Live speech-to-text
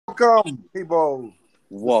Welcome, people.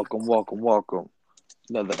 Welcome.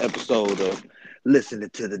 Another episode of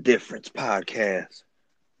Listening to the Difference podcast.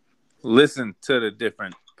 Listen to the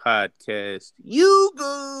different podcast. You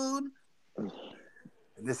good?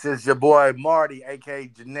 This is your boy Marty, aka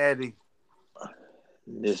Janetti.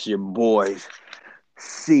 This your boys,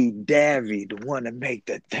 C. Davy, the one to make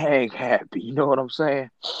the thing happy. You know what I'm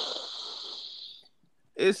saying?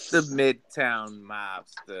 It's the Midtown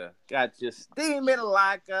Mobster. Got you steaming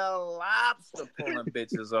like a lobster, pulling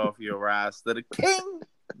bitches off your roster. The king,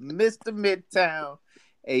 Mr. Midtown,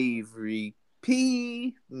 Avery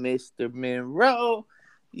P, Mr. Monroe.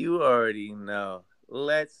 You already know.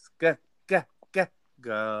 Let's go.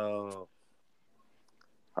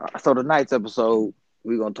 So tonight's episode,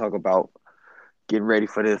 we're gonna talk about getting ready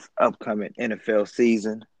for this upcoming NFL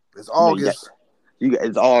season. It's August.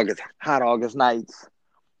 It's August, hot August nights.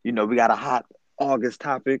 You know, we got a hot August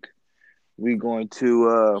topic. We're going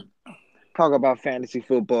to talk about fantasy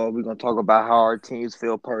football. We're going to talk about how our teams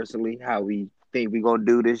feel personally, how we think we're going to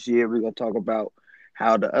do this year. We're going to talk about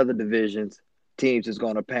how the other divisions teams is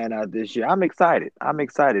going to pan out this year. I'm excited.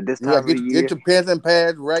 This time of the year. Get your pens and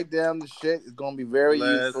pads, write down the shit. It's going to be very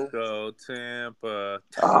useful. Let's go, Tampa.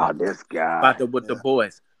 Oh, this guy. About with the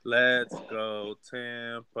boys. Let's go,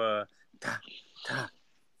 Tampa.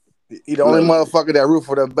 He the only motherfucker that root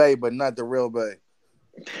for the Bay, but not the real Bay.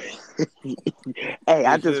 Hey,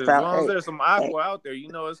 I just found. As long as there's some aqua out there, you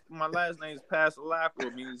know, my last name is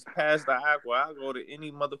Pastelacqua. Means past the aqua. I go to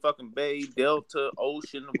any motherfucking bay, delta,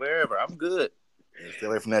 ocean, wherever. I'm good. Stay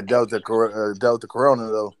away from that Delta Corona,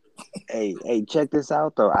 though. Hey, check this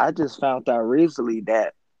out, though. I just found out recently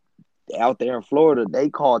that out there in Florida, they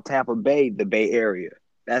call Tampa Bay the Bay Area.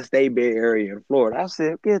 That's their Bay Area in Florida. I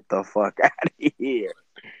said, get the fuck out of here.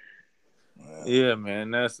 Yeah,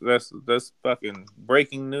 man, that's fucking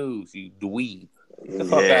breaking news, you dweeb. Get the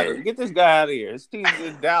fuck out of here. Get this guy out of here. His team's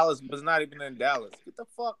in Dallas, but it's not even in Dallas. Get the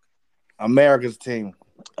fuck. America's team.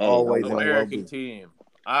 Always American team.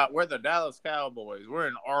 We're the Dallas Cowboys. We're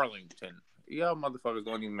in Arlington. Y'all motherfuckers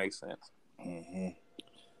don't even make sense. Mm-hmm.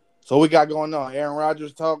 So we got going on Aaron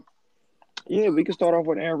Rodgers talk. Yeah, we can start off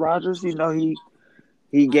with Aaron Rodgers. You know,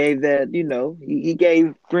 he gave that. You know, he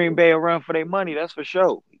gave Green Bay a run for their money. That's for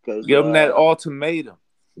sure. Because give them that ultimatum.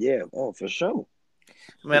 Yeah, for sure.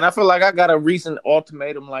 Man, I feel like I got a recent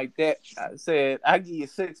ultimatum like that. I said, I give you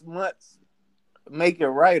 6 months, make it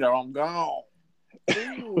right, or I'm gone.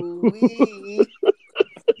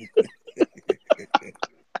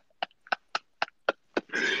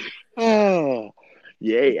 Oh,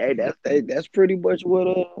 yeah. Hey, that's pretty much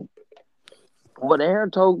what Aaron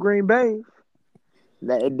told Green Bay.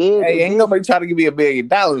 That it did. Hey, nobody trying to give me $1 billion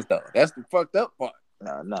though. That's the fucked up part.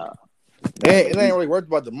 No. It ain't really worried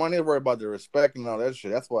about the money. It's worried about the respect and all that shit.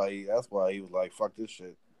 That's why he was like, "Fuck this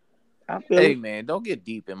shit." Hey, man, don't get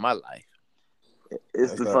deep in my life.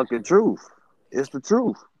 It's the fucking truth. It's the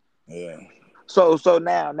truth. Yeah. So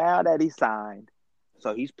now that he signed,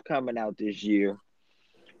 so he's coming out this year.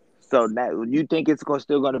 So now you think it's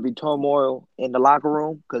still going to be turmoil in the locker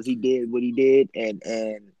room because he did what he did,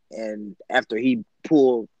 and after he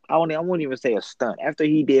pulled. I won't even say a stunt. After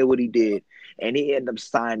he did what he did, and he ended up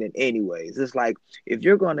signing anyways. It's like, if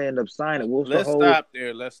you're going to end up signing, Let's stop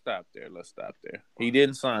there. He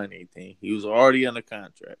didn't sign anything. He was already under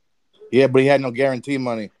contract. Yeah, but he had no guarantee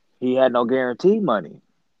money.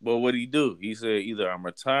 But what did he do? He said, either I'm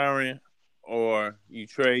retiring or you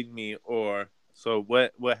trade me, or... So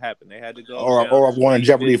what happened? They had to go... Or I'm going in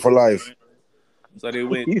jeopardy for life. Right? So they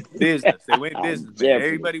went business. Man.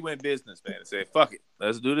 Everybody went business, man. They said, fuck it.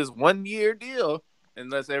 Let's do this 1-year deal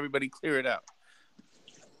and let's everybody clear it out.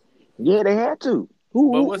 Yeah, they had to.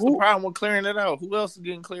 But what's the problem with clearing it out? Who else is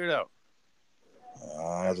getting cleared out?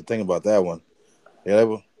 I have to think about that one. Yeah,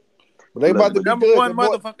 but they about to be number good. One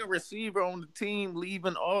motherfucking receiver on the team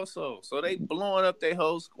leaving also. So they blowing up their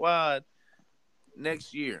whole squad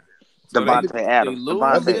next year. So Devontae Adams.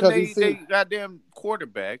 They lose they goddamn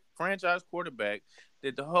quarterback, franchise quarterback,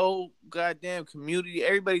 that the whole goddamn community,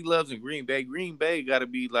 everybody loves in Green Bay. Green Bay got to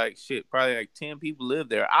be like shit. Probably like 10 people live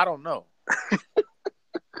there. I don't know.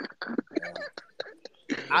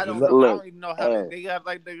 I don't even know how they got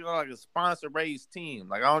like a sponsor raised team.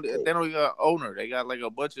 Like they don't got an owner. They got like a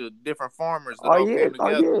bunch of different farmers that all came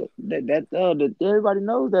together. That everybody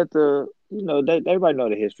knows that everybody know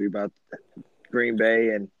the history about Green Bay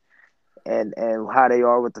and how they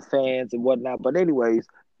are with the fans and whatnot. But anyways,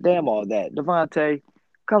 damn all that. Devontae,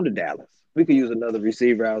 come to Dallas. We could use another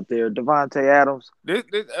receiver out there. Devontae Adams.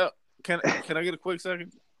 Can I get a quick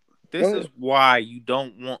second? This is why you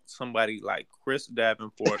don't want somebody like Chris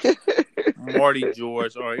Davenport, Marty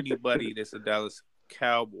George, or anybody that's a Dallas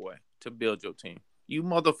cowboy to build your team. You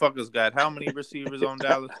motherfuckers got how many receivers on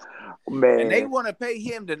Dallas? Man, And they want to pay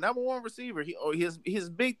him the number one receiver. His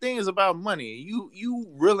big thing is about money. You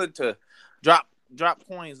willing to drop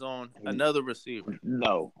coins on another receiver?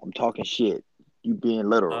 no, I'm talking shit. You being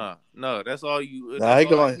literal. No, that's all you. Nah, he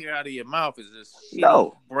That's all I going. hear out of your mouth is this shitty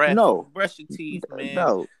No, breath. no. Brush your teeth, man.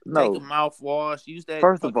 No, Take no. a mouthwash. Use that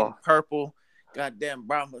First of fucking all- purple. Goddamn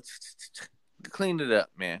brown. Clean it up,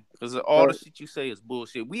 man. Because all the shit you say is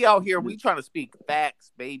bullshit. We out here. We trying to speak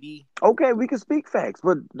facts, baby. Okay, we can speak facts,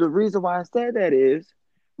 but the reason why I said that is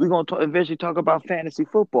we're gonna eventually talk about fantasy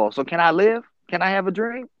football. So can I live? Can I have a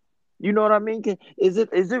dream? You know what I mean? Is it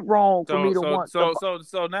wrong for me to want?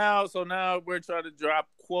 So now we're trying to drop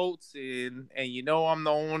quotes in, and you know I'm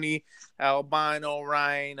the only albino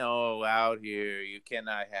rhino out here. You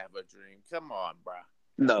cannot have a dream. Come on,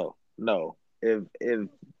 bro. No. If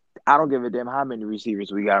I don't give a damn how many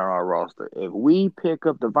receivers we got on our roster. If we pick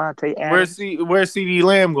up Devontae Adams, Where's CD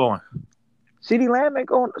Lamb going? CeeDee Lamb ain't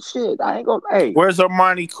going. Shit, I ain't going. Hey, Where's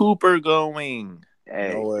Amari Cooper going?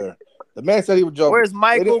 hey. Nowhere. The man said he was joking. Where's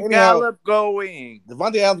Michael Gallup going?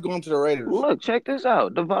 Devontae Adams going to the Raiders. Look, check this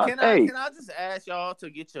out. Can I just ask y'all to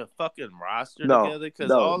get your fucking roster together?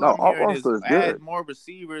 Because all I'm hearing is add more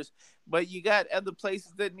receivers, but you got other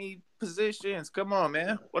places that need positions. Come on,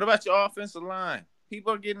 man. What about your offensive line?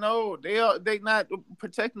 People are getting old. They not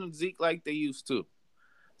protecting Zeke like they used to.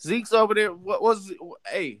 Zeke's over there.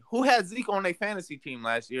 Who had Zeke on their fantasy team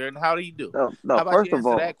last year, and how did he do? No. First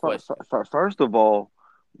of all,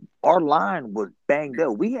 our line was banged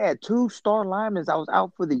up. We had 2 star linemen that was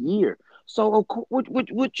out for the year. So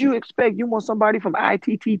what you expect? You want somebody from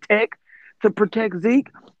ITT Tech to protect Zeke?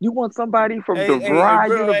 You want somebody from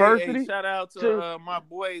DeVry University? Shout out to my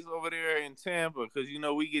boys over there in Tampa, because you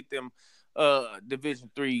know we get them Division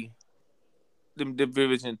 3 linemen.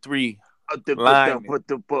 You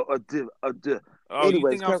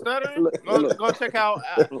think I'm stuttering? Go check out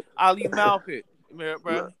Ali Malfit.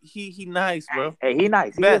 Bro, he nice, bro. Hey, he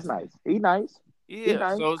nice. He is nice. He nice. Yeah. He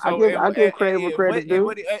nice. So I give credit where credit's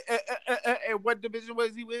due. What division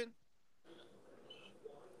was he in?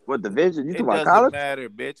 What division? You talking about college? It doesn't matter,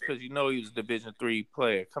 bitch, because you know he was a Division 3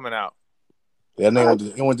 player coming out. Yeah,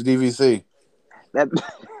 he went to DVC. Right,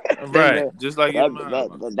 man, just like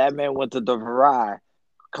that man went to the DeVry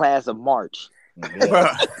class of March.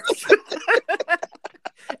 Yeah.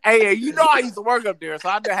 Hey, you know I used to work up there, so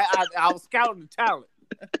I was scouting the talent.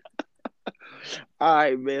 All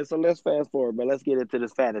right, man. So let's fast forward, but let's get into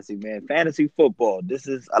this fantasy, man. Fantasy football. There's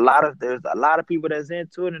a lot of people that's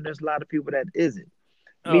into it, and there's a lot of people that isn't.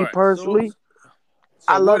 Me personally,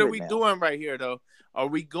 I love it. What are we doing right here, though? Are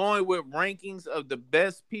we going with rankings of the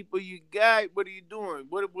best people you got? What are you doing?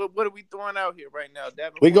 What are we throwing out here right now,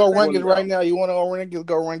 Devin? We go rankings right now. You want to go rankings?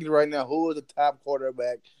 Go rankings right now. Who is the top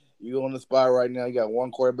quarterback? You on the spot right now. You got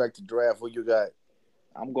one quarterback to draft. Who you got?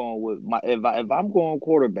 I'm going with if I'm going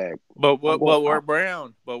quarterback. But what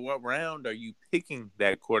round? But what round are you picking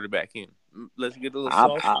that quarterback in? Let's get a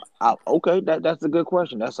little soft. Okay, that's a good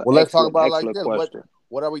question. Let's talk about it like this.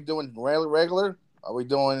 What are we doing? Regular? Are we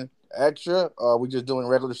doing extra? Or are we just doing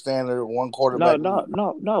regular standard one quarterback? No.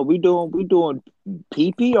 We doing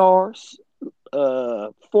PPRs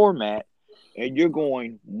format, and you're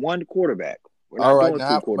going one quarterback. All right,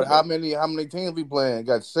 now, but how many teams we playing?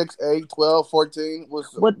 Got 6, 8, 12, 14?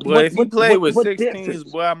 If you play with 6 teams,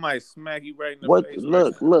 boy, I might smack you right in the face.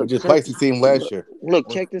 Look. We just played the team last year. Look,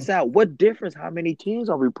 check this out. What difference? How many teams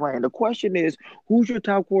are we playing? The question is, who's your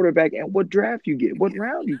top quarterback and what draft you get? What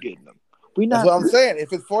round you getting them? That's what I'm saying.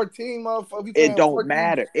 If it's 14, motherfucker, it don't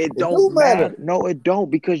matter. It don't matter. No, it don't,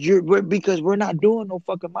 because we're not doing no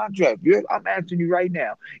fucking mock draft. I'm asking you right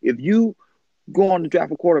now. If you go on to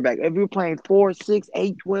draft a quarterback, if you're playing 4, 6,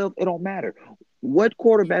 8, 12, it don't matter. What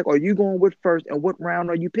quarterback are you going with first, and what round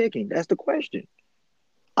are you picking? That's the question.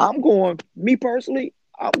 Me personally,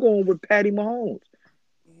 I'm going with Patty Mahomes.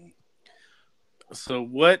 So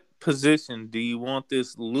what position do you want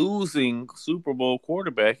this losing Super Bowl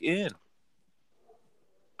quarterback in?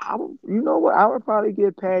 You know what? I would probably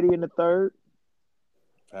get Patty in the third.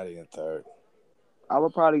 I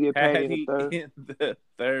would probably get Patty in the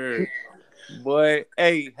third. Boy,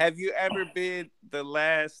 hey, have you ever been the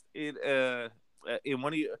last in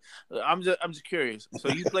one of you? I'm just curious. So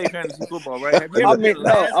you play fantasy football, right? Have you ever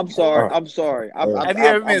I'm sorry. have you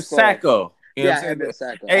ever been Sacco? You know Yeah, what I had I'm that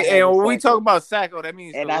saying? Sacco. I Hey, had the when we talk Sacco. about Sacco, that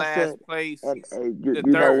means the And I last said, place, and the you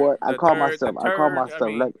know third, what? I the call third, the myself. I call third. I myself.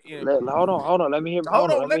 mean, you know, Hold on. Let me hear. hold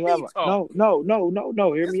Hold on. on, Let me let have. me talk.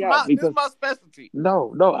 No. Hear me out This because my specialty.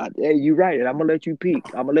 no. Hey, you're right, and I'm gonna let you peak.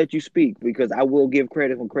 I'm gonna let you speak because I will give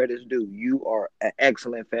credit when credit's due. You are an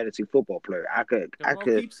excellent fantasy football player. Come on,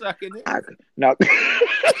 keep sucking it. No.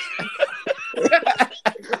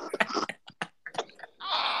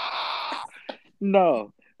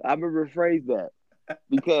 No, I'm gonna rephrase that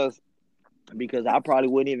because I probably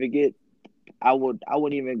wouldn't even get. I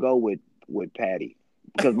wouldn't even go with Patty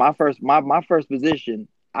because my first position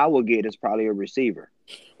I would get is probably a receiver.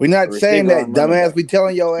 We're A not saying receiver that, on running dumbass. back. We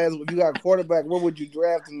telling your ass if you got a quarterback, what would you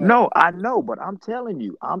draft in that? No, I know, but I'm telling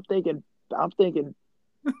you, I'm thinking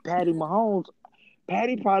Patty Mahomes.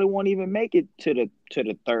 Patty probably won't even make it to the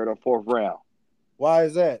third or fourth round. Why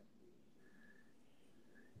is that?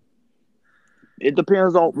 It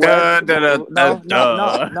depends on Duh, duh, duh, duh, duh.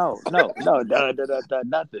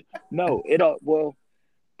 nothing. No, it don't. Well,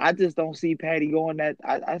 I just don't see Patty going that.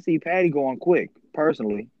 I see Patty going quick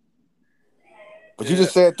personally. But you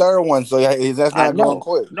just said third one, so that's I not going know.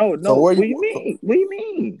 quick. No. So where What do you? you mean? What do you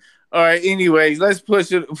mean? All right. Anyways, let's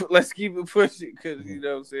push it. Let's keep it pushing because you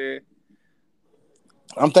know what I'm saying.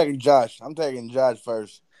 I'm taking Josh. I'm taking Josh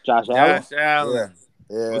first. Josh Allen. Josh Allen.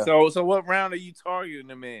 Yeah. So what round are you targeting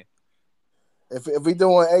him in? If we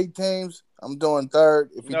doing 8 teams, I'm doing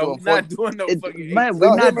third. If we No, doing we're 4, not doing no fucking Man, 18. we're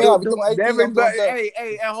no, hear not me out. If we doing. doing 8 teams, I'm doing Everybody, third.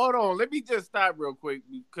 hey, hold on. Let me just stop real quick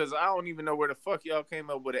because I don't even know where the fuck y'all came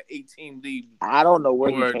up with an 8-team league. I don't know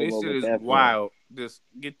where he Or came this up shit with is that from. wild. Just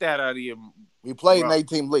get that out of your. We played an Bro.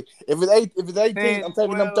 8-team league. If it's 8 teams, 10, I'm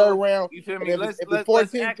taking them 12, third round. you feel And me? if Let's it's let's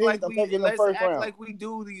 14 act teams, like I'm taking them first round. we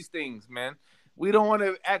do these things, man. We don't want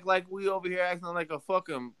to act like we over here acting like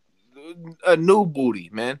a new booty,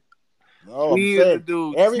 man. No, I'm We either saying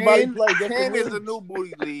do everybody 10, play different 10 is a leagues. new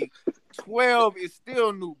booty league, 12 is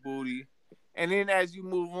still new booty, and then as you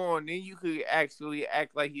move on, then you could actually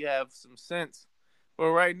act like you have some sense.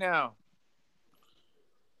 But right now,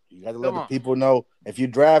 You got to let the people know if you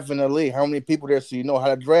draft in the league, how many people there so you know how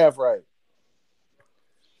to draft right.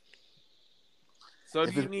 So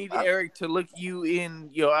do you need Eric to look you in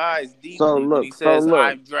your eyes deeply when he So says, look.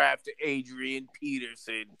 I've drafted Adrian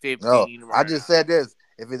Peterson 15 No, rounds? I just said this.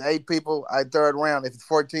 If it's 8 people, I third round. If it's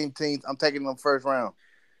 14 teams, I'm taking them first round.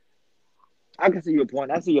 I can see your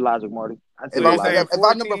point. I see your logic, Marty. If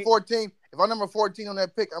I'm number 14 on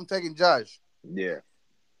that pick, I'm taking Josh. Yeah,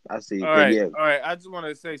 I see. All right, yeah. all right. I just want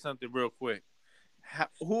to say something real quick.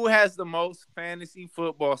 Who has the most fantasy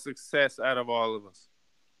football success out of all of us?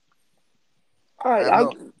 All right,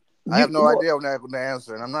 I have no idea on the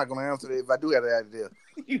answer, and I'm not going to answer it if I do have the idea.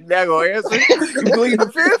 You're not going to answer? You believe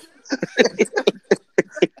the fifth?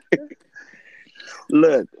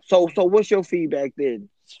 Look, so what's your feedback then?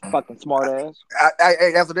 Fucking smart ass. I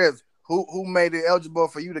answer this. Who made it eligible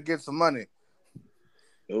for you to get some money?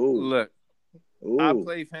 Ooh. Look, I Ooh.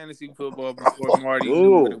 played fantasy football before Marty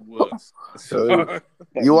knew what it was. So,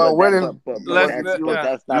 you are winning. You want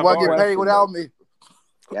to get paid without me.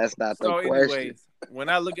 That's not the question. Anyways, when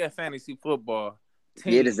I look at fantasy football,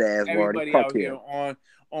 get his ass, everybody Marty. out here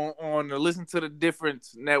on listen to the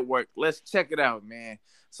Difference Network. Let's check it out, man.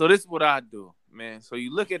 So this is what I do, man. So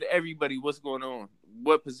you look at everybody, what's going on,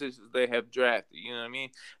 what positions they have drafted. You know what I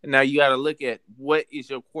mean? And now you got to look at what is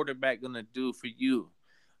your quarterback gonna do for you.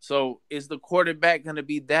 So is the quarterback gonna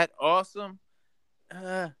be that awesome?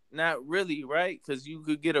 Not really, right? Because you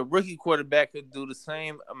could get a rookie quarterback who do the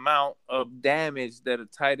same amount of damage that a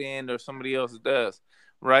tight end or somebody else does,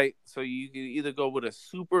 right? So you can either go with a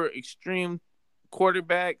super extreme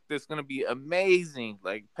quarterback that's going to be amazing,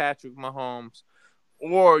 like Patrick Mahomes,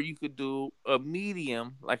 or you could do a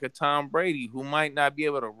medium like a Tom Brady, who might not be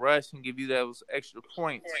able to rush and give you those extra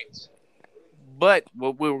points. But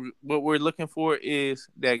what we're looking for is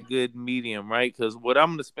that good medium, right? Because what I'm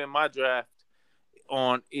going to spend my draft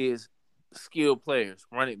on is skilled players,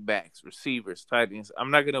 running backs, receivers, tight ends. I'm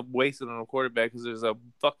not gonna waste it on a quarterback because there's a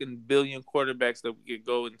fucking billion quarterbacks that we could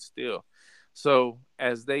go and steal. So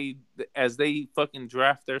as they fucking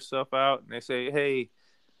draft their stuff out and they say, hey,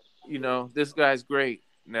 you know, this guy's great.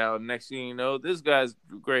 Now next thing you know, this guy's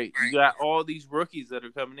great. You got all these rookies that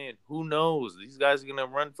are coming in. Who knows? These guys are gonna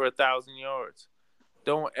run for 1,000 yards.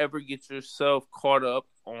 Don't ever get yourself caught up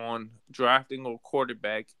on drafting a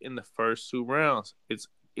quarterback in the first 2 rounds. It's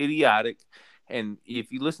idiotic. And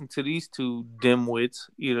if you listen to these two dimwits,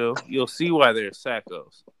 you know, you'll see why they're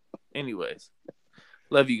sackos. Anyways,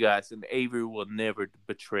 love you guys, and Avery will never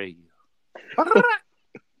betray you.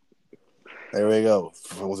 There we go.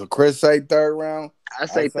 Was it Chris say third round? I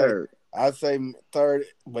say third. I'd say third,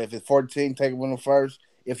 but if it's 14, take him first.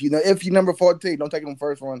 If you number 14, don't take him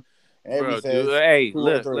first one. Avery Bro, dude, says hey, 2 or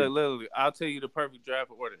look, 3. look. I'll tell you the perfect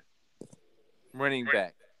draft order: running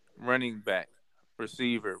back,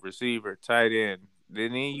 receiver, tight end.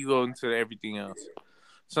 Then you go into everything else.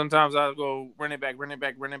 Sometimes I'll go running back,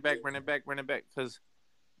 because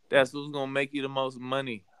that's who's gonna make you the most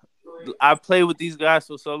money. I play with these guys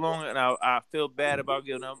for so long, and I feel bad about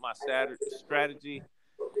giving up my strategy.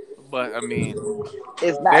 But I mean,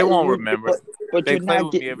 It's they not won't you, remember. but They you're play not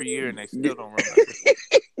with me getting. every year, and they still don't remember.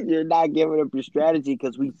 You're not giving up your strategy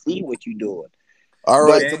because we see what you're doing. All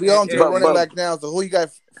right, But so we on to the running but back now. So who you got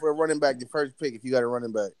for a running back? The first pick, if you got a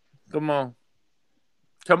running back. Come on,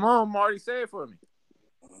 Marty, say it for me.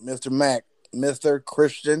 Mr. Mac, Mr.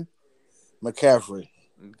 Christian McCaffrey.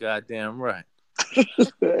 Goddamn right.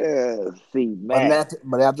 see, man,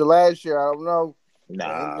 But after last year, I don't know.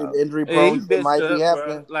 nah. The injury Hey, he prone shit bitched might be up, bro.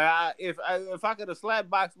 happening. Like if I could have slap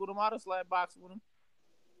boxed with him, I'd have slap boxed with him.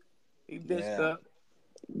 He bitched up.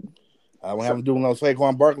 I won't have him doing no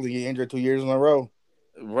Saquon Barkley. He injured 2 years in a row.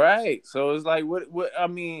 Right. So it's like what I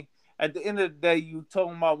mean. At the end of the day, you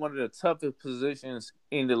talking about one of the toughest positions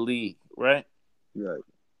in the league, right? Right.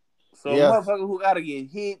 So motherfucker who gotta get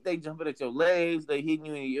hit, they jumping at your legs, they hitting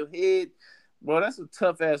you in your head. Bro, that's a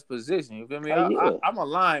tough ass position. You feel me? I'm a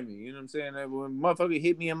lineman. You know what I'm saying? When motherfucker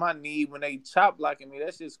hit me in my knee, when they chop blocking me,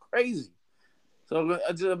 that's just crazy. So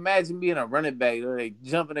just imagine being a running back, they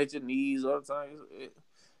jumping at your knees all the time.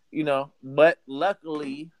 But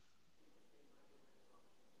luckily,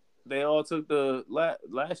 they all took the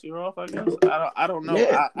last year off. I guess I don't know.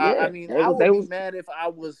 I mean, I would be mad if I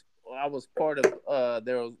was part of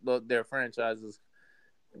their franchises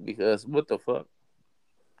because what the fuck?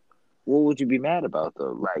 What would you be mad about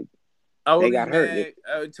though? Like I would they be got mad.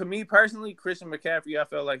 hurt. To me personally, Christian McCaffrey, I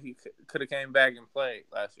felt like he could have came back and played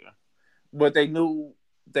last year, but they knew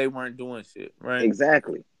they weren't doing shit, right?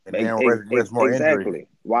 Exactly. And then risk more injury.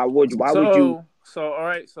 Why would you? So all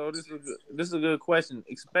right. So this is a good question,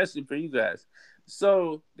 especially for you guys.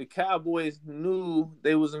 So the Cowboys knew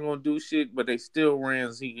they wasn't gonna do shit, but they still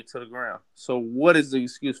ran Zeke into the ground. So what is the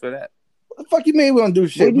excuse for that? What the fuck you mean we don't do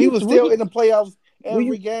shit? We were still in the playoffs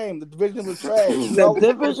every game. The division was trash. The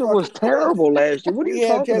division was terrible last year. What are you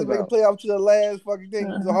talking about? We had a chance to make the playoffs to the last fucking thing.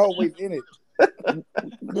 We was always in it.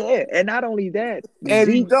 Yeah, and not only that,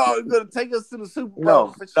 Eddie Dog gonna take us to the Super Bowl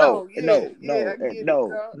for sure. No,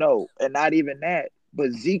 and not even that.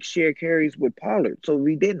 But Zeke shared carries with Pollard, so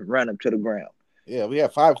we didn't run him to the ground. Yeah, we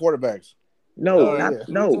had 5 quarterbacks. No, I'm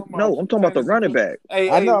talking about the running back.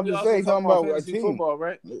 Hey, I know. I'm just saying, talking about fantasy football,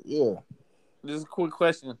 right? Yeah. This is a quick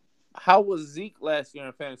question: how was Zeke last year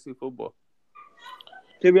in fantasy football?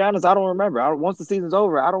 To be honest, I don't remember. Once the season's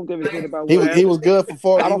over, I don't give a shit about what happened. He was good for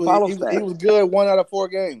 4. I don't follow stats. He was good 1 out of 4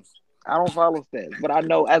 games. I don't follow stats, but I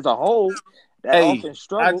know as a whole that offense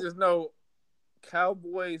struggled. I just know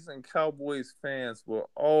Cowboys and Cowboys fans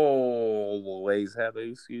will always have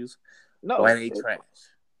an excuse why they trash.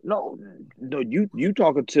 No, you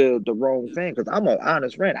talking to the wrong fan because I'm an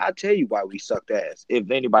honest friend. I tell you why we sucked ass. If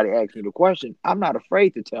anybody asks me the question, I'm not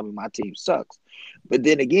afraid to tell me my team sucks. But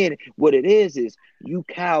then again, what it is you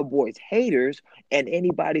Cowboys haters and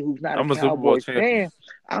anybody who's not a Cowboys fan,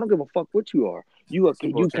 I don't give a fuck what you are. You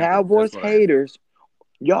Cowboys haters.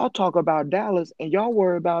 Y'all talk about Dallas and y'all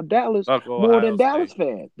worry about Dallas more than Dallas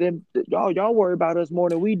fans. Then y'all worry about us more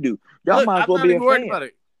than we do. Y'all might as well be a fan. About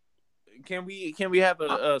it. Can we have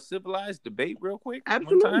a civilized debate real quick?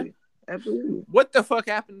 Absolutely. What the fuck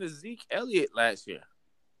happened to Zeke Elliott last year?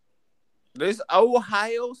 This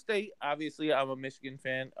Ohio State, obviously I'm a Michigan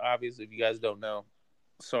fan. Obviously, if you guys don't know,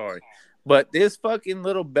 sorry. But this fucking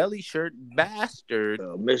little belly shirt bastard,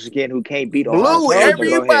 Michigan, who can't beat blew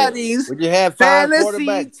everybody's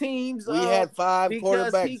fantasy teams. We had 5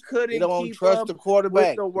 quarterbacks. He couldn't don't trust the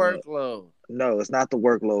quarterback with the workload. No, it's not the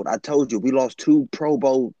workload. I told you we lost 2 Pro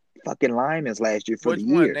Bowl fucking linemen last year for the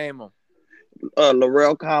year. Which one? Name them.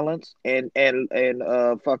 Laurel Collins and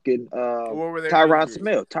fucking Tyron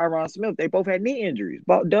Smith. Tyron Smith. They both had knee injuries.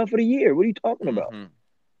 Done for the year. What are you talking about?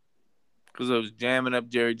 Because it was jamming up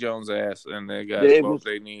Jerry Jones' ass, and they got both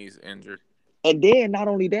their knees injured. And then, not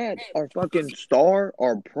only that, our fucking star,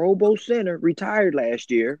 our Pro Bowl center, retired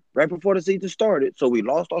last year, right before the season started. So we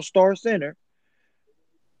lost our star center.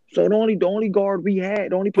 So the only guard we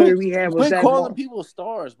had, the only player we had was Zach calling people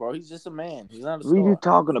stars, bro. He's just a man. He's not a star. What are you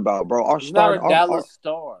talking about, bro? He's not a Dallas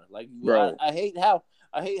star. Like, bro. I hate how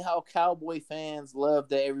Cowboy fans love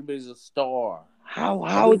that everybody's a star.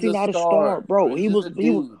 How is he not a star, bro? He was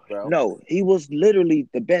literally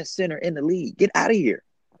the best center in the league. Get out of here.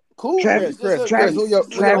 Cool, Travis, Chris, who your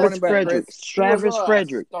Travis running back, Frederick, Chris? He was Travis a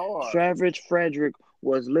Frederick, star. Travis Frederick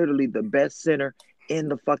was literally the best center in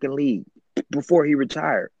the fucking league before he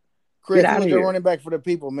retired. Get Chris, out who of is your here. running back for the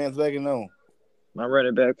people, man? So they can know. My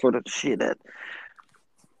running back for the shit that.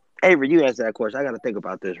 Avery, you asked that question. I got to think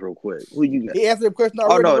about this real quick. Who you got? He answered the question Oh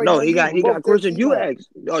already. no, Wait, no, no, he got both said question. You C-Mac. asked.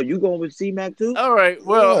 Oh, you going with C-Mac too? All right.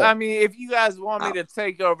 Well, Yeah. I mean, if you guys want me to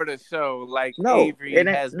take over the show, like No, it Avery ain't.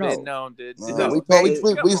 has been No, known to We do, no, told it,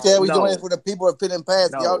 we said we doing no, it for the people that fit in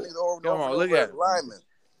past. Y'all no. niggas over Come for on, the look at West him. linemen.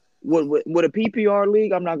 With a PPR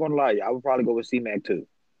league, I'm not gonna lie to you. I would probably go with C-Mac too,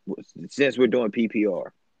 since we're doing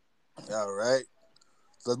PPR. All right.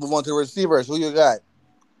 So let's move on to the receivers. Who you got?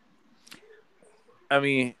 I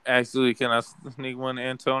mean, actually, can I sneak one to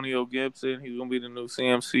Antonio Gibson? He's gonna be the new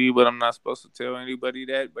CMC, but I'm not supposed to tell anybody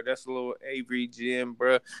that. But that's a little Avery gem,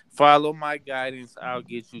 bro. Follow my guidance. I'll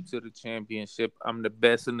get you to the championship. I'm the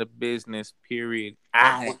best in the business. Period.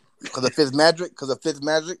 Because of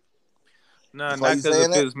Fitzmagic? No, That's why not you because saying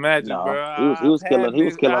of that? Fitzmagic, No, bro. he was killing. He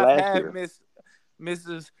was killing I've last had year.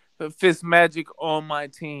 Mrs. Fitzmagic on my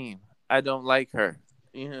team. I don't like her.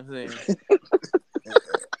 You know what I'm saying?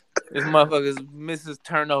 This motherfucker's Mrs.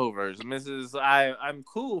 Turnovers, I'm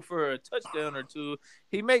cool for a touchdown or two.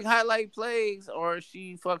 He make highlight plays or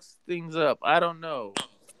she fucks things up. I don't know.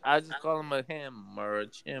 I just call him a him or a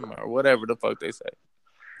chim or whatever the fuck they say.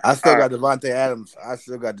 I still All got right. Devontae Adams. I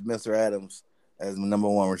still got Mr. Adams as my number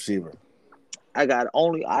one receiver. I got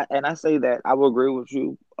and I say that I will agree with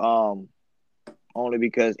you. Only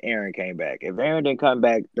because Aaron came back. If Aaron didn't come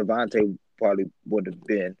back, Devontae probably would have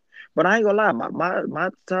been. But I ain't gonna lie, my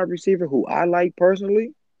top receiver who I like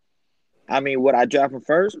personally. I mean, would I draft him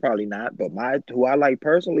first? Probably not. But who I like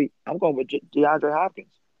personally, I'm going with DeAndre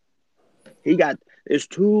Hopkins. There's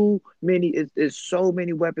too many. There's so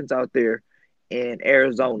many weapons out there in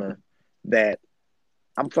Arizona that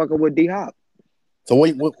I'm fucking with D Hop. So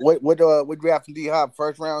what drafting D Hop?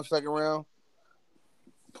 First round, second round?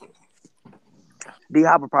 D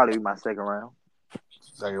Hop would probably be my second round.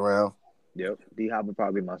 Second round. Yep, D Hop would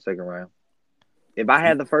probably be my second round. If I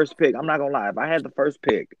had the first pick, I'm not gonna lie. If I had the first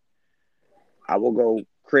pick, I will go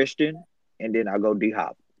Christian, and then I'll go D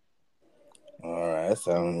Hop. All right, that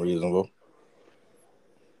sounds reasonable.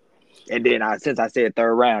 And then since I said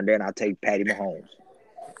third round, then I take Patty Mahomes.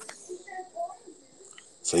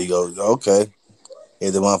 So you go, okay.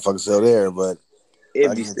 Yeah, the motherfucker's still there, but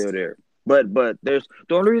If he's still there. But there's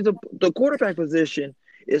the only reason the quarterback position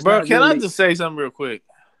is Bro, not can really. I just say something real quick?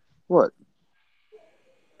 What?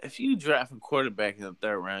 If you draft a quarterback in the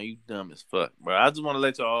third round, you dumb as fuck, bro. I just want to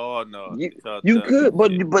let y'all all know. You could,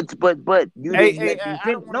 but you Hey, didn't let me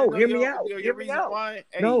I don't finish. want to No, know hear me out. your Hear me reason out. why.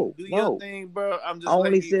 Hey, No, do your no. thing, bro. I'm just I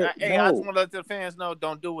only letting you. said Hey, I just no. want to let the fans know.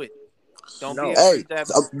 Don't do it. Don't be No. hey, afraid that.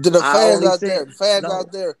 to the I fans only out said no.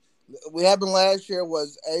 there, what happened last year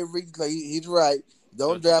was Avery. He's right. Don't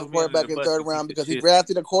Don't you draft a put me under quarterback the in the bus, third you round piece of because he shit.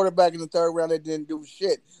 drafted a quarterback in the third round that didn't do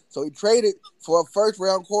shit. So he traded for a first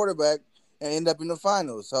round quarterback and ended up in the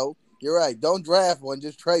finals. So you're right. Don't draft one,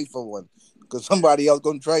 just trade for one because somebody else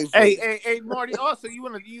gonna trade for you. Hey, Marty. Also, you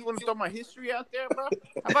wanna throw my history out there, bro?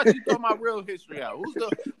 How about you throw my real history out?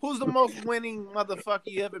 Who's the most winning motherfucker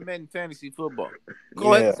you ever met in fantasy football?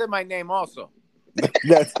 Go ahead and say my name also.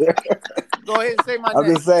 That's Go ahead and say my I'm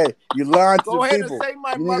name. just saying, you lying to Go the ahead people. and say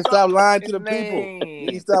my You need to stop lying to the motherfucking people. You need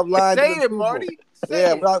to name. stop lying Say to the it, people. Marty. Say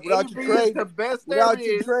Yeah, it. without your Avery is trade, the best there without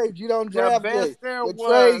your is, trade, you don't the draft good. best there Your was,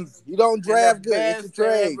 trades, you don't and draft the good. It's your best there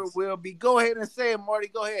ever trades. will be. Go ahead and say it, Marty.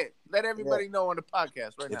 Go ahead. Let everybody know on the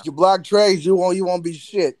podcast right now. If you block trades, you won't be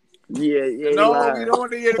shit. Yeah, No, we don't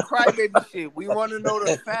want to hear the crybaby shit. We want to know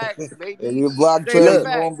the facts, baby. If you block Say the trades, you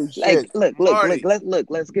facts. won't be shit. Marty.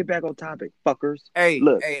 Let's get back on topic, fuckers. Hey,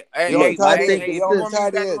 Look, tight if ends. you want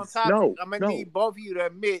me back on topic, No, I'm gonna need both of you to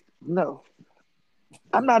admit. No.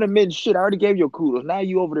 I'm not admitting shit. I already gave you a kudos. Now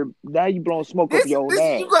you over there. Now you blowing smoke up your own This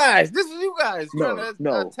ass. is you guys. This is you guys No, trying to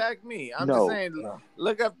no. attack me. I'm No. just saying,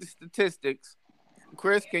 look up the statistics.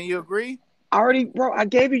 Chris, can you agree? I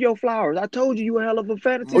gave you your flowers. I told you a hell of a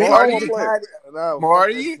fantasy Marty? football player.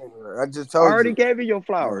 Marty? I just I told already you. gave you your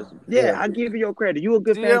flowers. Yeah, I give you your credit. You a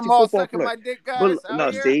good See them fantasy all football sucking player. my dick, But guys. Out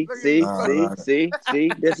no, here? see. Look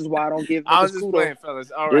at This is why I don't give I was niggas just kudos. playing,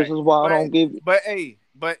 fellas. All This right. is why I don't give.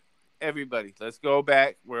 But everybody, let's go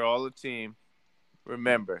back. We're all a team.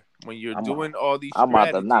 Remember, when you're doing all these I'm about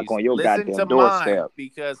strategies, to knock on your listen goddamn to doorstep. mine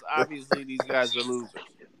because obviously these guys are losers.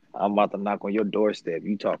 I'm about to knock on your doorstep.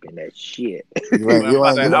 You talking that shit? I'm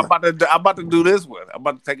about to do this one. I'm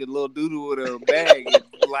about to take a little doodle with a bag and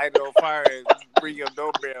light it on fire and bring your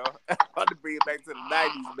doorbell. I'm about to bring it back to the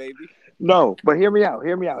 90s, baby. No, but hear me out.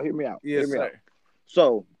 Yes, sir.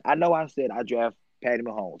 So I know I said I draft Patty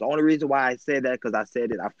Mahomes. The only reason why I said that because I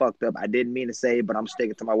said it, I fucked up. I didn't mean to say it, but I'm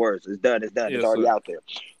sticking to my words. It's done. It's done. It's Yes, already sir. out there.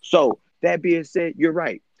 So that being said, you're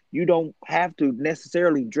right. You don't have to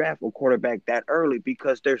necessarily draft a quarterback that early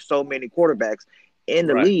because there's so many quarterbacks in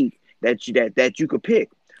the Right. league that you could pick.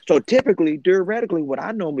 So typically, theoretically, what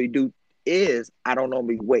I normally do is I don't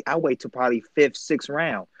normally wait. I wait till probably fifth, sixth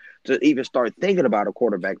round to even start thinking about a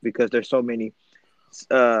quarterback because there's so many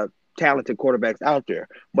uh talented quarterbacks out there.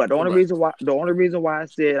 But Right. the only reason why I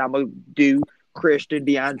said I'm gonna do Christian,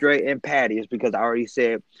 DeAndre, and Patty is because I already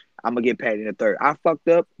said I'm gonna get Patty in the third. I fucked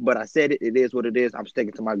up, but I said it. It is what it is. I'm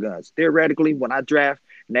sticking to my guns. Theoretically, when I draft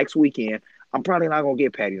next weekend, I'm probably not gonna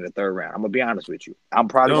get Patty in the third round. I'm gonna be honest with you. I'm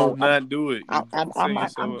probably Do gonna. not do it. I, You I, I set might.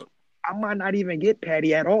 yourself up. I might not even get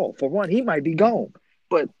Patty at all. For one, he might be gone.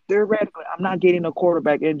 But theoretically, I'm not getting a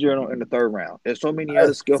quarterback in general in the third round. There's so many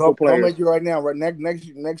other skillful So I'm players. at you right now. Right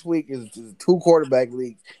next week is two quarterback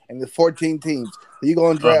leagues and there's 14 teams. Are you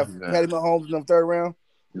going to Oh draft god. Patty Mahomes in the third round?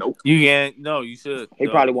 Nope. You can't. No, you should. He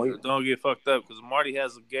Though. probably won't. Don't get fucked up because Marty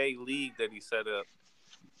has a gay league that he set up.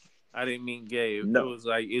 I didn't mean gay. It No. was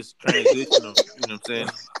like it's transitional. You know what I'm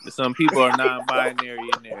saying? Some people are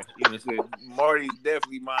non-binary in there. You know what I'm saying? Marty's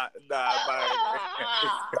definitely non-binary.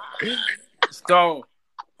 So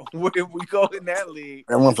when we go in that league,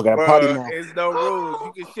 That one forgot a potty mouth. there's no rules.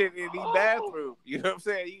 You can shit in any bathroom. You know what I'm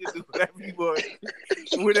saying? You can do whatever you want.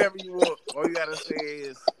 Whatever you want. All you gotta say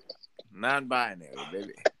is non-binary,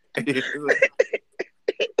 baby.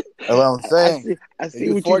 That's what I'm saying. I If see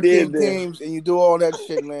you what you 14 did there. teams and you do all that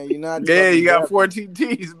shit, man, you're not. Yeah, fucking you got drafting. 14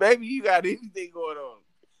 teams, baby. You got anything going on.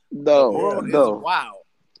 The No, world is no, wild.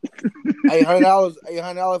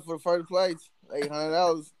 $800 for first place.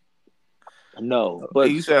 $800. no.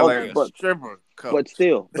 But you sound like a stripper coach.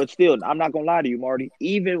 But still, I'm not gonna lie to you, Marty.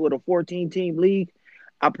 Even with a 14 team league,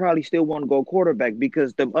 I probably still want to go quarterback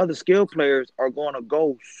because the other skill players are going to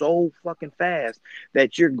go so fucking fast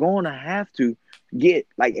that you're going to have to get,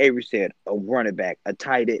 like Avery said, a running back, a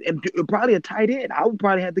tight end, and probably a tight end. I would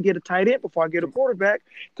probably have to get a tight end before I get a quarterback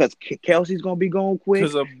because Kelsey's going to be going quick.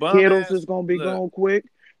 Because a bum Kittles ass is going to be look, going quick.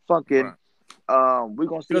 Fucking, right. we're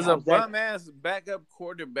going to see Because how a bum ass backup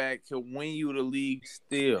quarterback can win you the league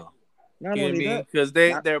still. Not You know what I only mean? that, Because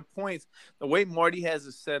their points, the way Marty has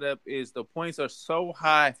it set up is the points are so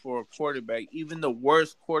high for a quarterback. Even the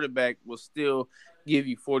worst quarterback will still give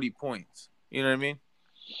you 40 points. You know what I mean?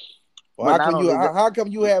 Well, how come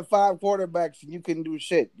you have 5 quarterbacks and you couldn't do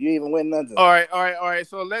shit? You didn't even win nothing. All right.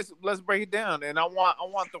 So let's break it down. And I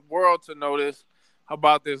want the world to notice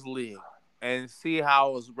about this league and see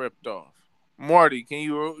how it was ripped off. Marty, can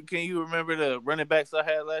you remember the running backs I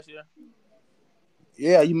had last year?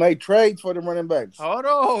 Yeah, you made trades for the running backs. Hold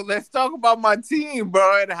on, let's talk about my team,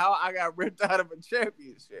 bro, and how I got ripped out of a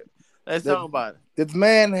championship. Let's talk about it. This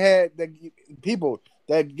man had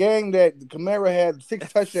that gang that Kamara had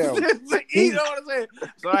 6 touchdowns. You know what I'm saying?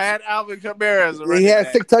 So I had Alvin Kamara as a running He had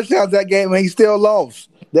back. 6 touchdowns that game, and he still lost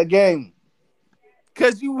that game.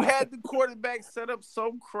 Because you had the quarterback set up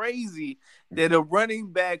so crazy that a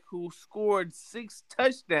running back who scored 6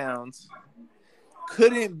 touchdowns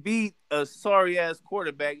couldn't beat a sorry ass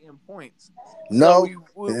quarterback in points. No,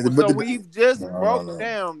 so we've just broke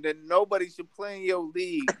down that nobody should play in your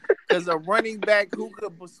league because a running back who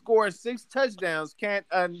could score 6 touchdowns can't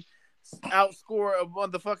outscore a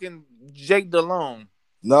motherfucking Jake Delhomme.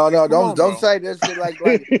 No, don't say that shit like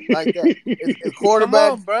that. It's quarterback.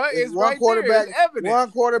 Come on, bro. It's one right quarterback, there. It's evidence.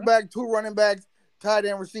 One quarterback, 2 running backs, tight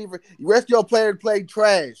end receiver. The rest of your players played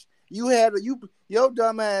trash. Your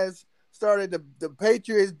dumb ass started the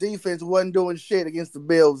Patriots defense wasn't doing shit against the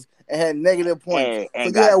Bills and had negative points.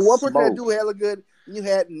 And so you had one person that smoked. do hella good and you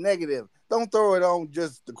had negative. Don't throw it on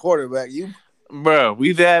just the quarterback. Bro,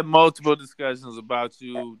 we've had multiple discussions about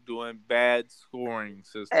you doing bad scoring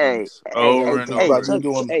systems over and over.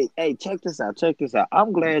 Check this out.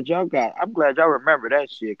 I'm glad y'all remember that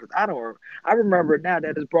shit because I remember it now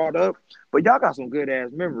that it's brought up, but y'all got some good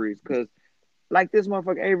ass memories because like this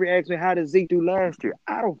motherfucker Avery asked me how did Zeke do last year.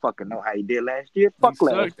 I don't fucking know how he did last year. Fuck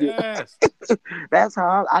last year. That's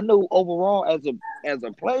how I know overall as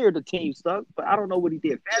a player the team sucked, but I don't know what he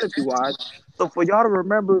did fantasy wise. So for y'all to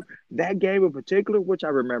remember that game in particular, which I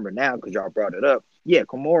remember now because y'all brought it up, yeah,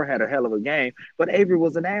 Kamara had a hell of a game, but Avery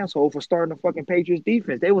was an asshole for starting the fucking Patriots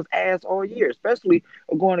defense. They was ass all year, especially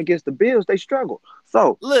going against the Bills. They struggled.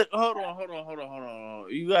 So look, hold on.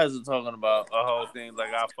 You guys are talking about a whole thing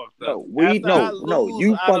like I fucked up.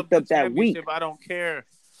 You fucked up that week. I don't care.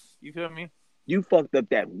 You feel me? You fucked up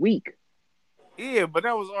that week. Yeah, but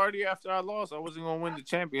that was already after I lost. I wasn't gonna win the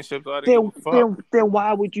championship, so I didn't give a fuck. Then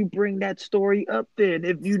why would you bring that story up then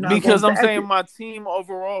if you're not Because gonna I'm back saying it? my team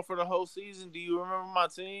overall for the whole season. Do you remember my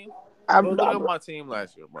team? I'm, Go look I'm at my team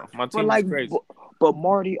last year, bro. My but team was like, crazy. but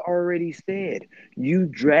Marty already said, you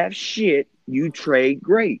draft shit, you trade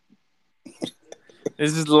great.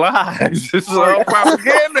 This is lies. This is all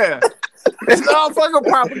propaganda. It's all fucking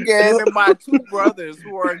propaganda by two brothers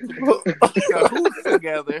who are cahoots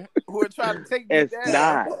together, who are trying to take me It's down.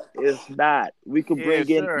 not. It's not. We could Yeah, bring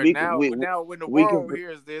in. sure. We could. Now, when the We could. world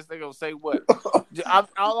hears this, they're gonna say what?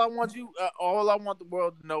 All I want the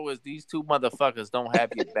world to know is these two motherfuckers don't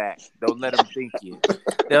have your back. Don't let them think you.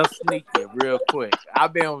 They'll sneak you real quick.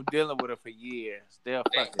 I've been dealing with it for years. They'll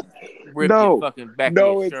fucking rip your fucking back of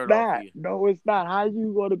your It's shirt off not. you. No, it's not. How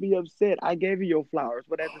you gonna be upset? I gave you your flowers,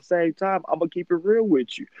 but at the same time, I'm gonna keep it real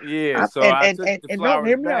with you. Yeah, so I took the And no, flowers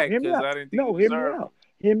hear me out. back Hear me because out. I didn't think you No, hear me deserved them. out.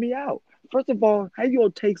 Hear me out. First of all, how you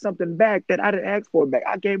gonna take something back that I didn't ask for back?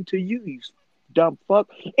 I gave them to you, you dumb fuck.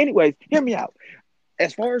 Anyways, hear me out.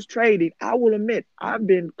 As far as trading, I will admit I've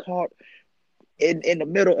been caught in the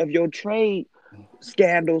middle of your trade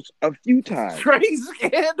scandals a few times. Trade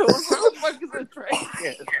scandals? What the fuck is a trade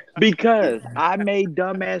scandal? Because I made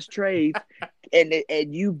dumbass trades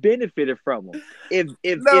and you benefited from them. If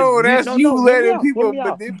That's you letting people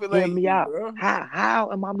hear manipulate me you, out. bro. How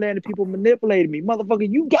am I letting people manipulate me, motherfucker?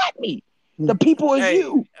 You got me. The people is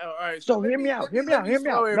you. All right. So hear me out. Hear me out.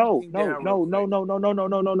 No.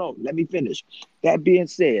 Let me finish. That being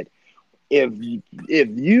said, if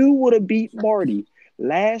you would have beat Marty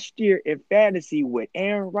last year in fantasy with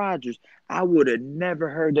Aaron Rodgers, I would have never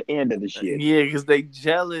heard the end of the shit. Yeah, because they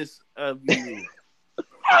jealous of you.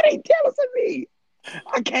 How they jealous of me?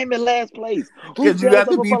 I came in last place. Because you got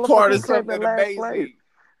to be part of something amazing.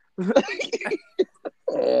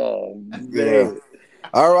 Oh man. Yeah.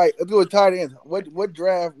 All right, let's do a tight end. What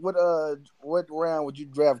round would you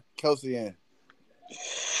draft Kelsey in?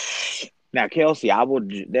 Now Kelsey, I would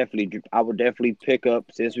definitely pick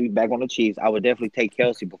up, since we back on the Chiefs. I would definitely take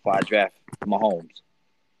Kelsey before I draft Mahomes.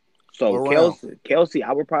 So Kelsey,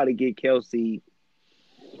 I would probably get Kelsey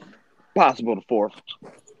possible the fourth.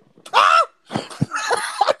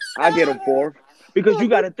 I get him fourth. Because you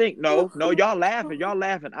got to think, no, y'all laughing,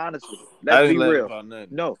 honestly. Let's be real.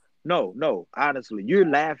 No, honestly, you're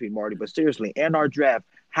laughing, Marty, but seriously, in our draft,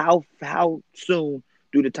 how soon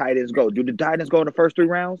do the tight ends go? Do the tight ends go in the first 3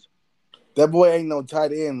 rounds? That boy ain't no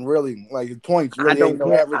tight end, really. Like his points, really ain't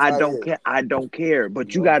no average. I don't care.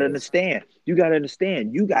 But you gotta understand. You got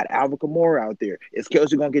Alvin Kamara out there. Is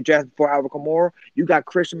Kelsey gonna get drafted before Alvin Kamara? You got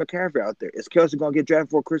Christian McCaffrey out there. Is Kelsey gonna get drafted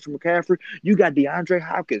before Christian McCaffrey? You got DeAndre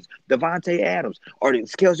Hopkins, Devontae Adams. Or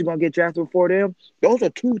is Kelsey gonna get drafted before them? Those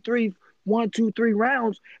are 1, 2, 3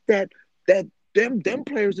 rounds that them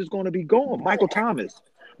players is gonna be going. Michael Thomas,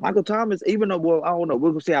 even though, I don't know.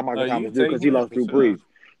 We're gonna see how Michael Thomas do because he lost Drew Brees.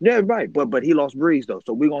 Yeah, right. But he lost Brees though,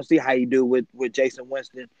 so we're gonna see how he do with Jameis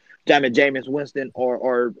Winston,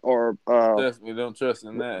 or we don't trust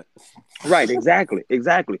in that. Right, exactly.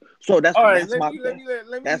 So that's my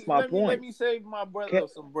point. Let me save my brother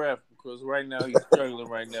some breath because right now he's struggling.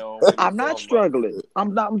 Right now, I'm not struggling.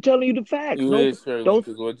 I'm telling you the facts. You is struggling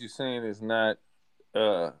because what you're saying is not.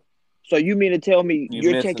 So you mean to tell me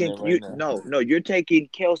you're taking you're taking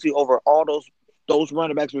Kelsey over all those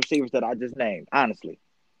running backs, receivers that I just named? Honestly.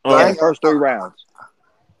 In the first 3 rounds.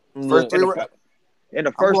 In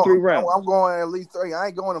the first 3 rounds. I'm going at least 3. I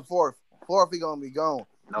ain't going to fourth. Fourth, he gonna be gone.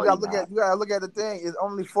 You gotta look at the thing. It's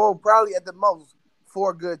only 4, probably at the most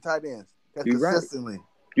 4 good tight ends. That's consistently.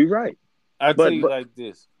 You're right. I tell you like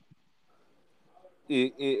this.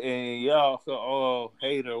 And y'all can all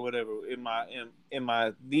hate or whatever. Am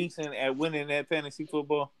I decent at winning that fantasy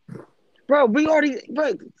football? Bro,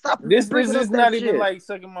 stop. This is not even like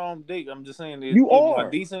sucking my own dick. I'm just saying you are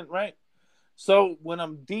decent, right? So when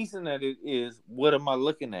I'm decent at it is what am I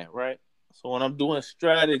looking at, right? So when I'm doing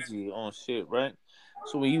strategy on shit, right?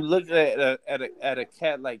 So when you look at a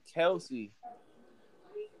cat like Kelsey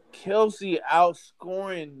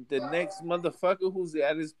outscoring the next motherfucker who's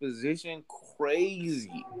at his position,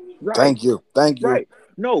 crazy. Right. Thank you. Right.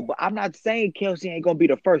 No, but I'm not saying Kelsey ain't gonna be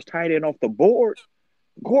the first tight end off the board.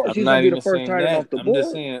 Of course, he's gonna be the first tight end off the board. I'm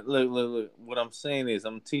just saying, look. What I'm saying is,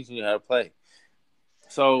 I'm teaching you how to play.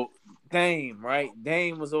 So Dame, right?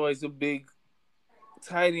 Dame was always a big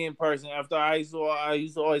tight end person. After I used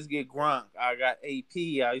to always get Gronk. I got AP.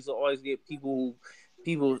 I used to always get people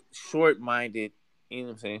short minded. You know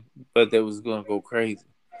what I'm saying? But that was gonna go crazy.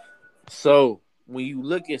 So when you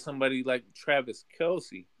look at somebody like Travis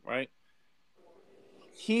Kelce, right?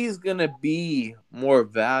 He's gonna be more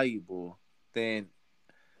valuable than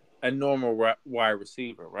a normal wide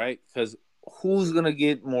receiver, right? Because who's gonna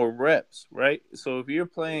get more reps, right? So if you're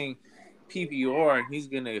playing PPR and he's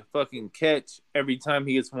gonna fucking catch every time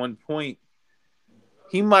he gets 1 point,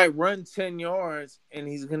 he might run 10 yards and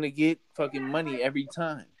he's gonna get fucking money every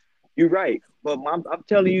time. You're right, but I'm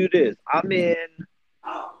telling you this. I'm in,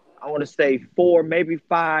 I want to say 4, maybe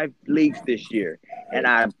 5 leagues this year, and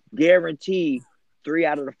I guarantee 3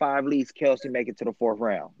 out of the 5 leagues, Kelsey make it to the 4th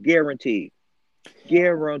round. Guaranteed.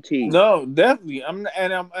 Guaranteed. No, definitely.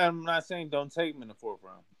 I'm not saying don't take him in the 4th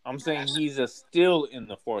round. I'm saying he's still in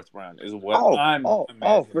the 4th round is what I'm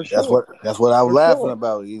imagining. For sure. That's what I was For laughing sure.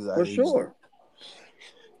 about. For sure.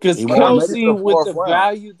 Because He won't make it Kelsey, to the with the 4th round.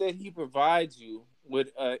 value that he provides you with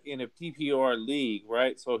in a PPR league,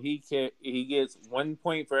 right? So he gets 1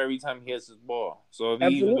 point for every time he hits his ball. So if he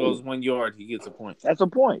even Absolutely. goes 1 yard, he gets a point. That's a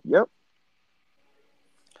point. Yep.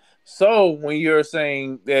 So when you're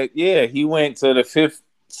saying that, yeah, he went to the 5th,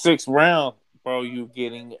 6th round, bro, you're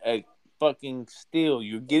getting a fucking steal.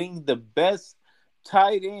 You're getting the best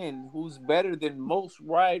tight end who's better than most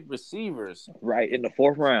wide receivers. Right in the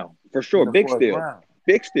 4th round. For sure. in the Big 4th steal. round.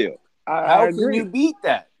 Big steal. I How agree. can you beat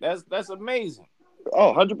that? That's amazing.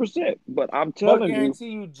 Oh, 100%. But I'm But telling you,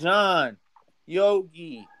 guarantee you, John,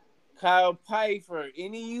 Yogi, Kyle Pfeiffer,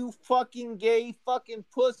 any of you fucking gay fucking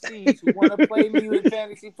pussies who want to play me with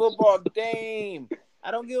fantasy football, Dame. I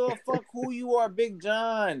don't give a fuck who you are, Big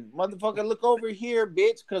John. Motherfucker, look over here,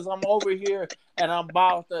 bitch, because I'm over here and I'm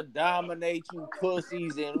about to dominate you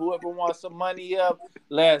pussies, and whoever wants some money up,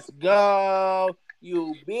 let's go.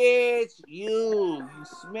 You bitch, you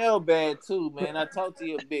smell bad too, man. I talked to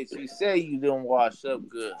you, bitch. You say you didn't wash up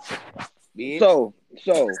good, bitch. so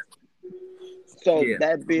Yeah,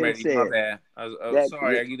 that I'm being ready. My said, bad. I'm that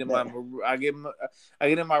sorry. yeah, I get in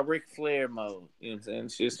that, my Ric Flair mode. You know what I'm saying?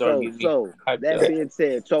 Shit started so getting me so hyped that up. being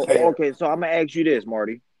said, so okay, so I'm gonna ask you this,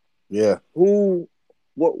 Marty. Yeah. Who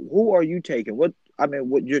are you taking? What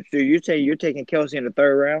you're saying you're taking Kelsey in the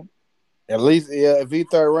 3rd round? At least, yeah, if he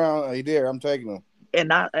 3rd round, he there. I'm taking him. And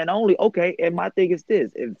only and my thing is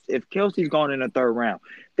this: if Kelsey's gone in the 3rd round,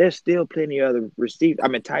 there's still plenty of other receivers. I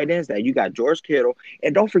mean, tight ends that you got George Kittle,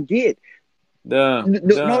 and don't forget, Dumb.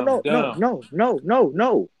 no.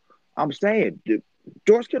 I'm saying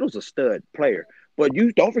George Kittle's a stud player, but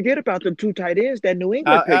you don't forget about the 2 tight ends that New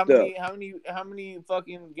England How picked up. many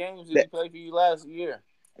fucking games did That he play for you last year?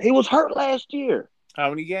 he was hurt last year. How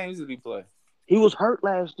many games did he play? He was hurt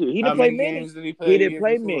last year. He How didn't play many many. games did he play He the didn't year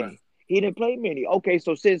play before? many. He didn't play many. Okay,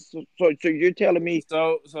 so you're telling me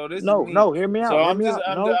So this is no, me. hear me So out. Hear I'm me just out.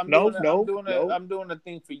 I'm No, no, I'm no, no. doing a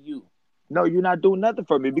thing for you. No, you're not doing nothing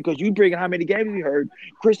for me because you bringing how many games you heard.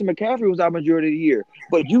 Christian McCaffrey was out majority of the year,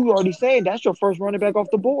 but you already saying that's your first running back off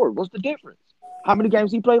the board. What's the difference? How many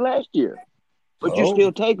games he played last year? But you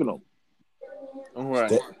still taking him. All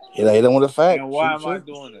right. He don't want the fact. And why am I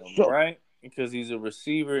doing it? So, right? Because he's a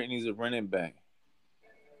receiver and he's a running back.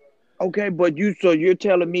 okay, but you're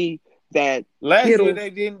telling me that last Kittle, year they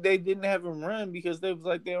didn't have him run because they was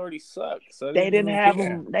like they already sucked. So they didn't have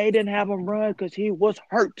him. They didn't have him run because he was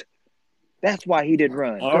hurt. That's why he didn't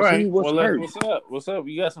run All because right. he was Well, hurt. what's up?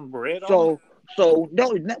 You got some bread on? So no,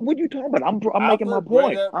 what are you talking about? I'm making my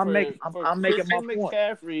point. I'm making my point.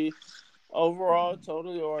 McCaffrey overall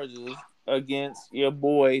total yards against your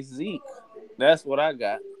boy Zeke. That's what I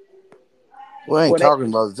got. We ain't talking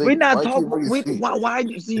about Zeke. We're not talking. Why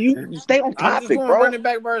you see you stay on topic, I'm just going bro? running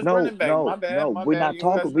back versus running back. My bad. We're not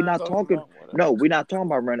talking. We're not talking. No, we're not talking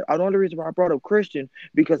about running. The only reason why I brought up Christian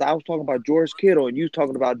because I was talking about George Kittle and you was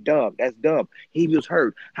talking about dumb. That's dumb. He was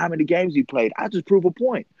hurt. How many games he played? I just prove a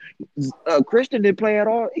point. Christian didn't play at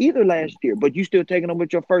all either last year, but you still taking him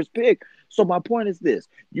with your first pick. So my point is this: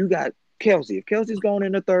 you got Kelsey. If Kelsey's going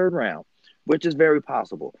in the 3rd round, which is very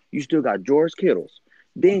possible, you still got George Kittle's.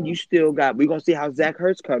 Then you still got, we're going to see how Zach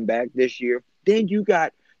Ertz come back this year. Then you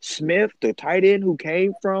got Smith, the tight end who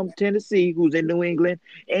came from Tennessee, who's in New England.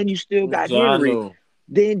 And you still got Henry.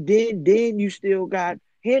 Then you still got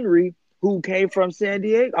Henry, who came from San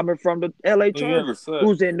Diego. I mean, from the LA Chargers,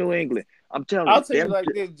 who's in New England. I'm telling you. I'll tell you like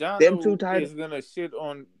this, John is going to shit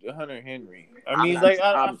on Hunter Henry. I mean,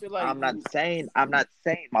 I feel like... I'm not saying.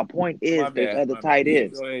 My point is there's other tight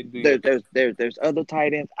ends. There's other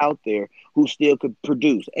tight ends out there who still could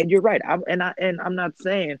produce. And you're right. I'm not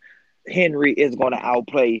saying Henry is going to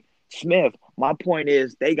outplay Smith. My point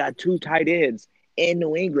is they got 2 tight ends in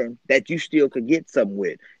New England that you still could get some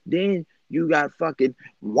with. Then you got fucking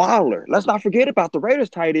Waller. Let's not forget about the Raiders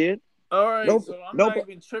tight end. All right, so I'm not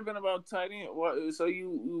even tripping about tight end. So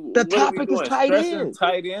the topic is tight ends.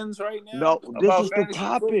 Tight ends right now. No, this is the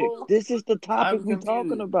topic. Football? This is the topic we're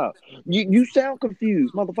talking about. You sound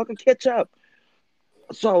confused, motherfucker. Catch up.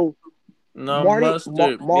 So No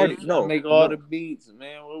mustard, Marty, bitch. I no, make all the no, beats,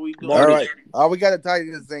 man. What we All doing? Marty. right. We got to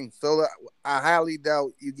tighten this thing. So I highly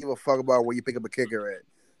doubt you give a fuck about where you pick up a kicker at.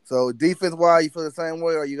 So defense wise, you feel the same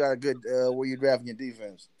way, or you got a good where you drafting your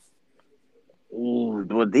defense? Ooh,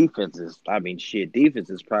 well, defense is. I mean, shit. Defense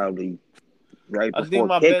is probably right I think before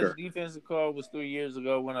my best kicker. defensive call was 3 years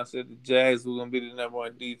ago when I said the Jags were gonna be the number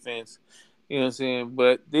one defense. You know what I'm saying?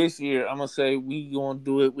 But this year, I'm gonna say we gonna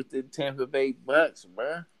do it with the Tampa Bay Bucks,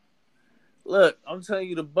 bruh. Look, I'm telling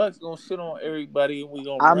you, the Bucks gonna shit on everybody, and we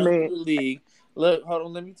gonna I run mean, through the league. Look, hold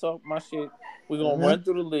on, let me talk my shit. We gonna Mm-hmm. run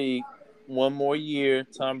through the league one more year.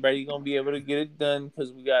 Tom Brady gonna be able to get it done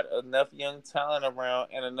because we got enough young talent around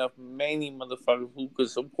and enough many motherfuckers who could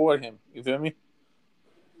support him. You feel me?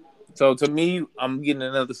 So to me, I'm getting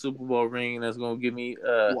another Super Bowl ring. That's gonna give me.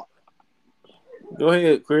 Go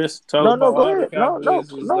ahead, Chris. Talk no, no, about go how the ahead. No, no,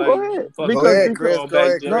 Cowboys is no, like go ahead. fucking Go Because ahead, trying to Chris. call Go back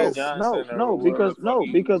ahead, Jerry Chris. Johnson or whoever the fuck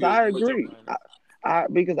you because get I with your agree. money.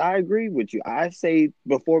 Because I agree with you. I say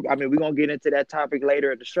before. I mean, we're gonna get into that topic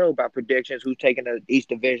later in the show about predictions, who's taking the East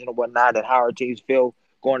Division or whatnot, and how our teams feel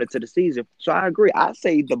going into the season. So I agree. I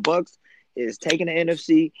say the Bucks is taking the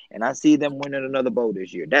NFC, and I see them winning another bowl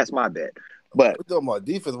this year. That's my bet. But We're talking about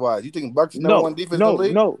defense wise. You think Bucks number no, one defense in no, the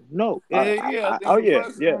league? no, no. Yeah, I Oh think the yeah,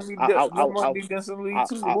 Bucks are yeah. gonna be number one defensively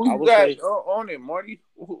too. Who I you would got say on it, Marty?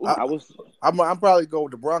 I, I was I'm probably go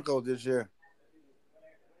with the Broncos this year.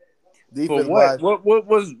 For Defense what?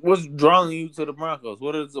 wise, What's drawing you to the Broncos?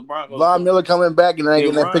 What is the Broncos Von doing? Miller coming back, and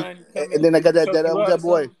Did they pick, Ryan come and in then they got and that choke you what's out or that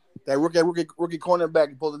boy, something? that rookie cornerback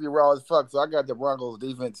supposed to be raw as fuck. So I got the Broncos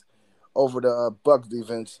defense over the Bucks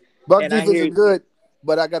defense. Bucks and I defense is hear good,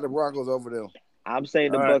 but I got the Broncos over them. I'm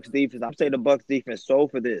saying the All right. Bucks defense. I'm saying the Bucks defense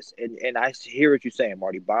sold for this, and I hear what you're saying,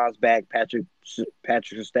 Marty. Bob's back. Patrick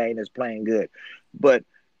Sustain is playing good, but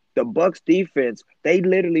the Bucks defense, they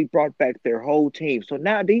literally brought back their whole team. So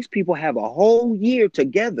now these people have a whole year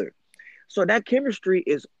together. So that chemistry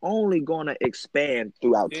is only going to expand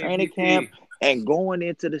throughout training camp MVP. and going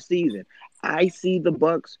into the season. I see the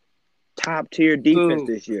Bucks top tier defense Dude,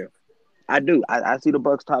 this year. I do. I see the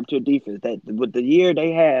Bucks top tier defense that with the year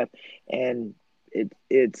they have, and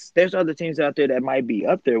it's there's other teams out there that might be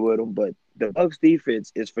up there with them, but the Bucks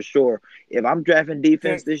defense is for sure. If I'm drafting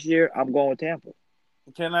defense can this year, I'm going Tampa.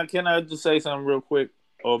 can I just say something real quick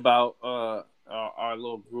about our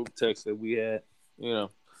little group text that we had? You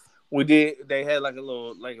know, we did. They had like a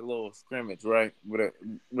little scrimmage, right? With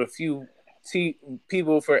a few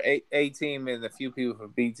people for A team and a few people for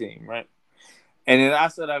B team, right? And then I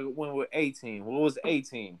said I went with 18. What was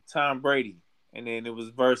 18? Tom Brady. And then it was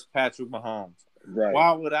versus Patrick Mahomes. Right,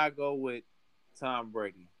 Why would I go with Tom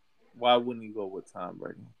Brady? Why wouldn't you go with Tom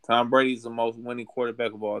Brady? Tom Brady's the most winning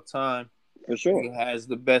quarterback of all time. for sure. He has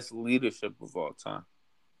the best leadership of all time.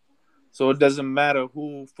 So it doesn't matter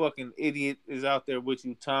who fucking idiot is out there with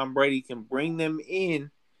you. Tom Brady can bring them in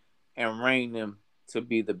and reign them to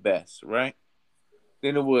be the best, right?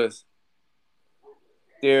 Then it was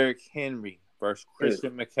Derrick Henry versus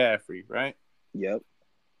Christian McCaffrey, right? Yep.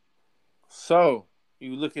 So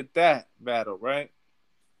you look at that battle, right?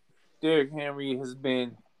 Derrick Henry has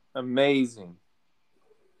been amazing,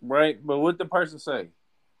 right? But what the person say?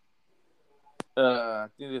 I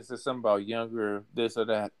think this is something about younger, this or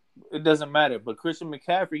that. It doesn't matter. But Christian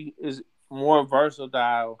McCaffrey is more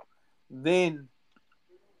versatile than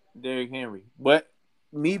Derrick Henry. But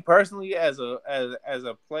me personally, as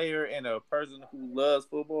a player and a person who loves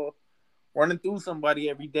football, running through somebody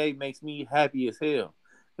every day makes me happy as hell.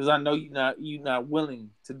 Because I know you're not willing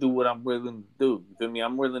to do what I'm willing to do. You feel me?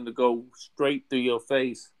 I'm willing to go straight through your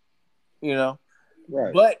face, you know.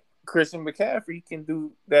 Right. But Christian McCaffrey can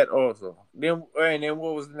do that also. Then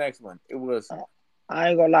what was the next one? It was I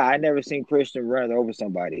ain't gonna lie, I never seen Christian run over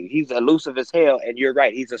somebody. He's elusive as hell, and you're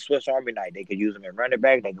right. He's a Swiss Army knife. They could use him in running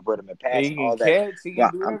back. They could put him in he passing, can all that. catch, he can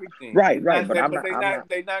Right, do everything. right, It's right. not But that, I'm but not. I'm not.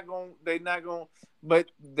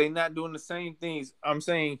 they not doing the same things. I'm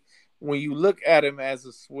saying when you look at him as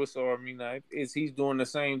a Swiss Army knife, is he's doing the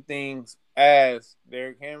same things as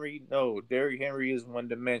Derrick Henry? No, Derrick Henry is one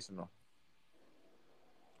dimensional.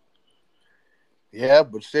 Yeah,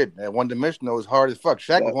 but shit, that one dimensional is hard as fuck.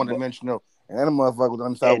 Shaq was But one dimensional, and that motherfucker was and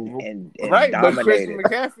unstoppable. and and Right, dominated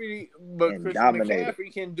But and Christian dominated.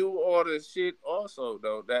 McCaffrey can do all the shit also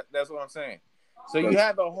though. That's what I'm saying. So you But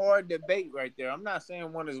have a hard debate right there. I'm not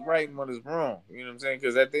saying one is right and one is wrong. You know what I'm saying?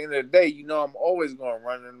 Because at the end of the day, I'm always gonna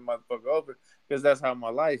run the motherfucker over because that's how my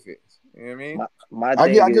life is. You know what I mean? my I get,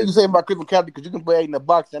 thing I get what is you saying about Chris McCaffrey because you can play in the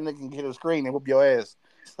box, that nigga can hit a screen and whoop your ass.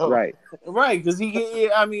 So right, Right, because he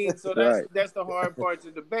get. I mean, so that's right. that's the hard part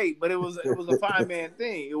to debate. But it was a 5-man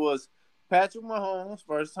thing. It was Patrick Mahomes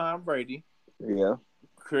versus Tom Brady. Yeah,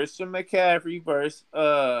 Christian McCaffrey versus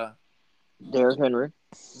Derrick Henry.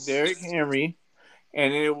 Derrick Henry,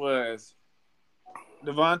 and it was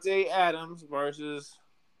Devontae Adams versus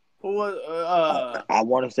who was I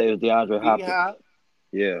want to say it was DeAndre Hopkins. D-Hop,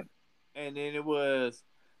 Yeah, and then it was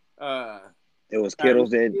it was Tyreek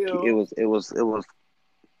Kittles and Hill.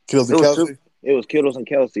 Kills and Kelsey. It was Kittles and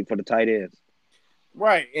Kelsey for the tight ends.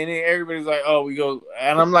 Right, and then everybody's like, "Oh, we go,"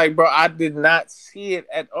 and I'm like, "Bro, I did not see it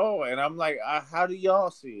at all." And I'm like, "How do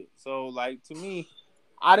y'all see it?" So, like, to me,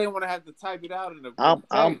 I didn't want to have to type it out in the.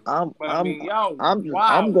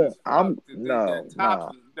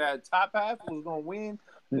 That top half was gonna win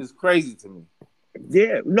is crazy to me.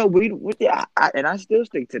 Yeah, no, I still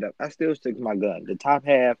stick to that. I still stick to my gun. The top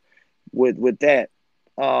half with that,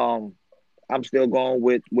 I'm still going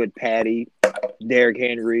with Patty, Derrick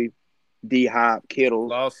Henry, D-Hop, Kittles.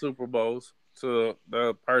 Lost Super Bowls to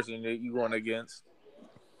the person that you won against.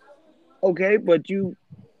 Okay, but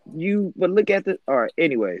but look at the. All right.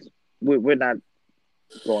 Anyways, we're not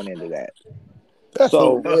going into that.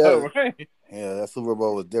 Yeah, that Super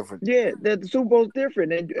Bowl was different. Yeah, the Super Bowl's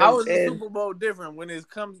different. And how is the Super Bowl different when it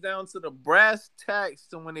comes down to the brass tacks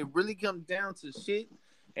and when it really comes down to shit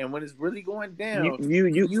and when it's really going down?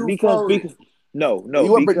 Because no.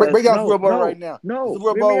 You want to break down Super Bowl right now? No,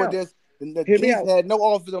 Super Bowl with this. The Chiefs had no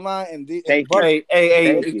offensive line, and Can I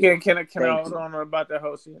hold on about that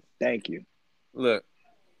whole shit? Thank you. Look,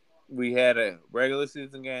 we had a regular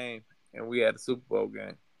season game and we had a Super Bowl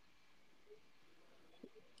game.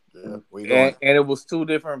 Yeah, and it was two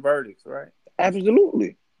different verdicts, right?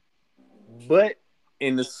 Absolutely. But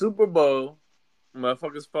in the Super Bowl,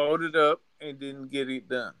 motherfuckers folded up and didn't get it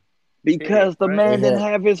done. Because the man didn't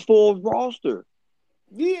have his full roster.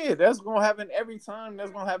 Yeah, that's gonna happen every time.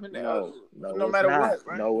 That's gonna happen no matter what.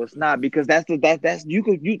 Right? No, it's not, because that's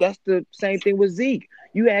the same thing with Zeke.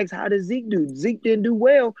 You ask, how did Zeke do? Zeke didn't do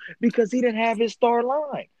well because he didn't have his star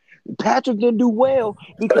line. Patrick didn't do well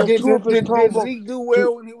because did Zeke do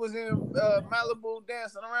well when he was in Malibu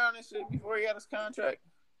dancing around and shit before he got his contract?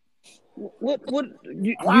 Why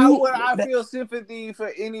would I feel sympathy for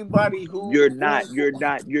anybody who you're not?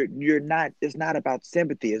 It's not about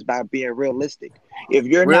sympathy. It's about being realistic. If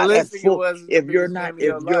you're not at full, if you're not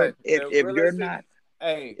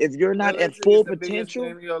at full potential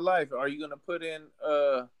in your life, are you gonna put in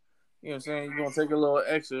you know what I'm saying? You're going to take a little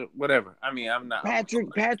extra, whatever. I mean, I'm not.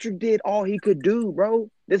 Patrick did all he could do, bro.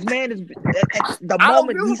 This man is, at the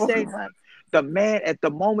moment he's saying, the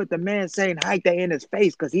man saying hike that in his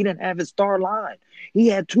face because he didn't have his star line. He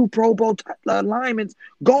had 2 Pro Bowl linemen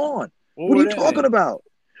gone. What are you talking about?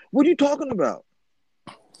 What are you talking about?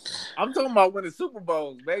 I'm talking about winning Super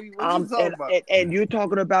Bowls, baby. What you talking about? And you're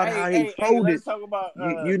talking about how he folded. Let's talk about,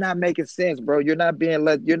 you're not making sense, bro. You're not being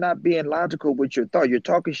logical with your thought. You're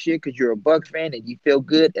talking shit because you're a Bucs fan and you feel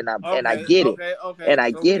good, and I get it. Okay. And I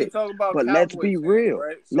get it. But Cowboys let's be real.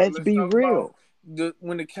 Right? So let's be real.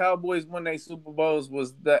 When the Cowboys won their Super Bowls,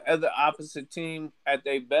 was the other opposite team at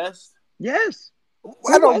their best? Yes.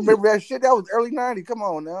 I don't remember that shit. That was early '90s. Come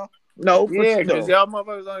on now. No, because y'all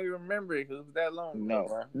motherfuckers don't even remember it because it was that long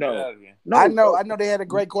ago. No. I know they had a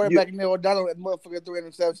great quarterback in there. O'Donnell, that motherfucker threw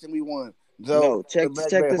interception. We won. So check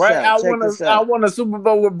this out. I won a Super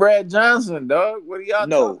Bowl with Brad Johnson, dog. What are y'all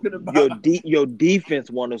talking about? Your defense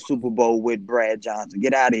won a Super Bowl with Brad Johnson.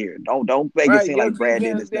 Get out of here. Don't make it seem like Brad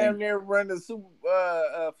did this thing. Damn near run the super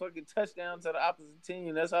fucking touchdown to the opposite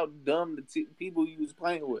team. That's how dumb the people you was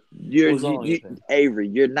playing with. Avery,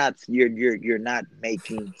 you're not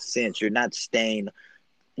making sense. You're not staying.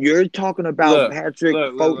 You're talking about Patrick.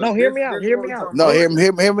 No, hear me out. No, hear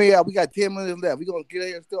me out. We got 10 minutes left. We gonna get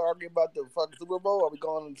here and still argue about the fucking Super Bowl, or are we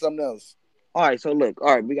going on something else? All right. So look.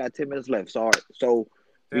 All right, we got 10 minutes left. So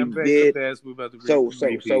we did. So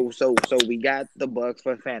we got the Bucs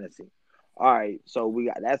for fantasy. All right. So we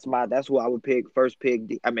got that's who I would pick first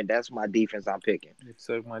pick. That's my defense I'm picking. You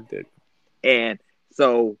suck my dick. And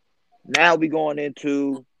so now we going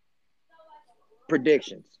into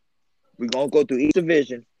predictions. We're going to go through each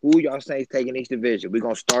division. Who y'all saying is taking each division? We're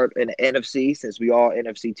going to start in the NFC since we all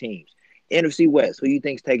NFC teams. NFC West, who you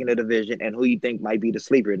think's taking the division and who you think might be the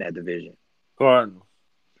sleeper in that division? Cardinals.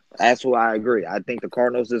 That's who I agree. I think the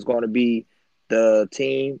Cardinals is going to be the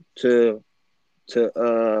team to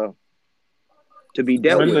be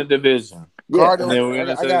dealt with. In the division. Yeah.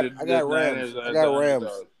 Cardinals. I got Rams. I got Rams.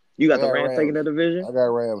 You got the Rams taking the division? I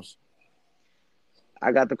got Rams.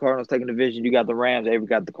 I got the Cardinals taking the division. You got the Rams. Avery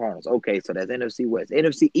got the Cardinals. Okay, so that's NFC West.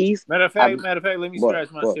 NFC East. Matter of fact, let me scratch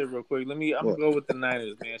my shit real quick. I'm gonna go with the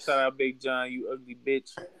Niners, man. Shout out Big John, you ugly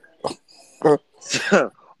bitch. All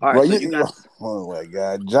right, so oh my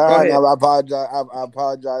God, John! I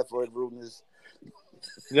apologize for his rudeness.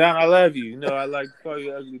 John, I love you. You know I like to call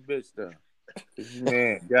you ugly bitch though.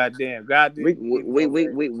 Man, goddamn.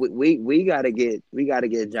 We gotta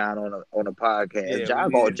get John on a podcast. Yeah,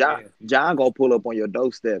 we need it, man. John gonna pull up on your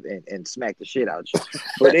doorstep and smack the shit out you.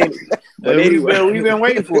 But We've anyway, been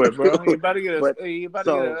waiting for it, bro. You about to get but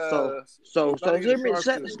so hear me.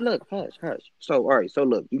 Look, hush. So all right. So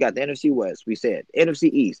look, you got the NFC West. We said NFC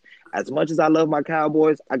East. As much as I love my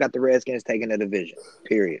Cowboys, I got the Redskins taking the division.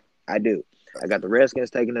 Period. I do. I got the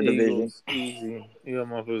Redskins taking the division. Easy. You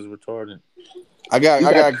motherfuckers retarded. I got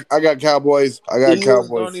Cowboys. I got Eagles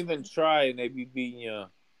Cowboys. Don't even try and they be beating you. What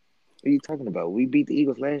are you talking about? We beat the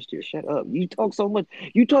Eagles last year. Shut up. You talk so much.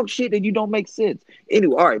 You talk shit and you don't make sense.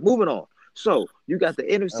 Anyway, all right, moving on. So you got the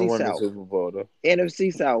NFC South. The Super Bowl, though.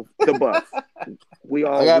 NFC South, the Bucks.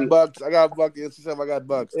 I got Bucks. I got Bucks. NFC South. I got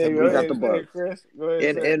Bucks. Yeah, we got the Bucks. Chris. Go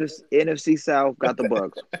ahead, NFC South got the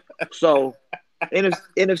Bucks. So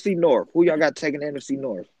NFC North. Who y'all got taking NFC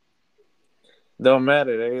North? Don't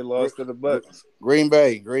matter. They lost to the Bucks. Green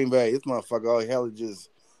Bay. This motherfucker all hell is just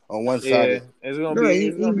on one side. It's gonna be.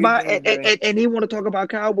 And he want to talk about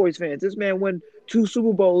Cowboys fans. This man won 2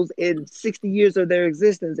 Super Bowls in 60 years of their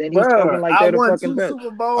existence, and he's talking like they're the fucking best.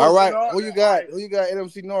 All right, who you got? Who you got?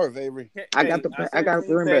 NFC North, Avery. I got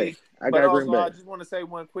Green Bay. I just want to say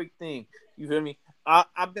one quick thing. You feel me?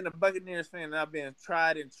 I've been a Buccaneers fan, and I've been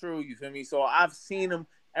tried and true. You feel me? So I've seen them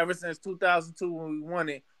ever since 2002 when we won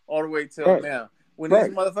it, all the way till now. When these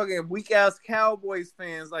motherfucking weak ass Cowboys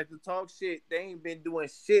fans like to talk shit, they ain't been doing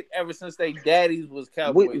shit ever since they daddies was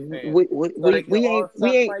Cowboys fans. We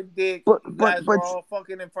ain't my dick. But we're all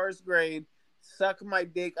fucking in first grade. Suck my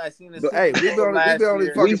dick. I seen this. Hey, we've been on this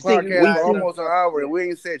fucking podcast for almost an hour, and we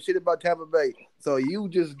ain't said shit about Tampa Bay. So you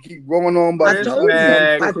just keep going on by.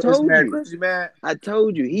 I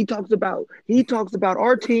told you. He talks about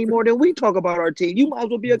our team more than we talk about our team. You might as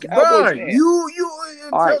well be a Cowboys fan.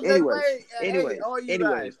 All right. Anyway.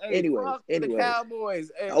 The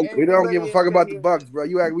Cowboys. We don't give a fuck about the Bucks, bro.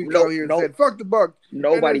 You act we go here and said fuck the Bucks.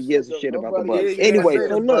 Nobody gives a shit about the Bucks. Anyway,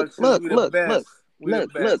 so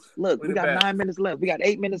look. We got 9 minutes left. We got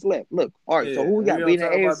 8 minutes left. Look. All right. So who we got beating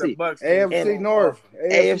the AFC? AFC North.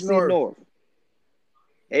 AFC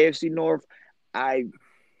North.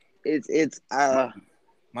 It's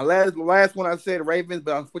my last one I said Ravens,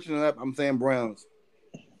 but I'm switching it up. I'm saying Browns.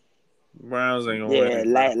 Browns ain't gonna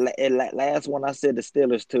win. Last one I said the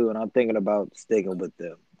Steelers too, and I'm thinking about sticking with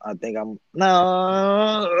them. I think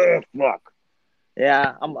fuck.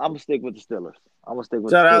 Yeah, I'm gonna stick with the Steelers. I'm gonna stick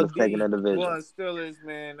with the Steelers taking the division. Steelers,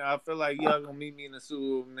 man. I feel like y'all gonna meet me in the Super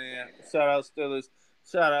Bowl, man. Shout out Steelers.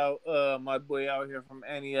 Shout out my boy out here from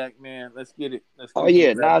Antioch, man. Let's get it.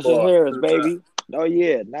 Najee Harris, baby. Oh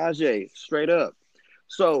yeah, Najee, straight up.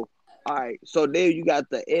 So, all right. So there you got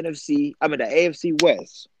the AFC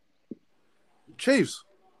West. Chiefs,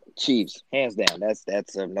 hands down. That's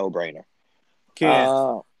a no-brainer. You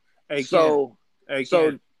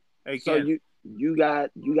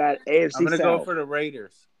got AFC. I'm gonna South. go for the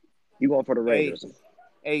Raiders. You going for the Raiders?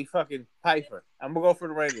 Hey, fucking Piper. I'm gonna go for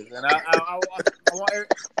the Raiders, and I want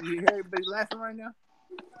you hear everybody laughing right now.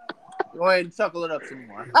 Go ahead and chuckle it up some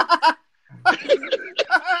more.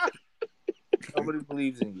 Nobody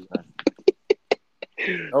believes in you, man.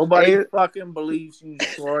 Nobody fucking believes you,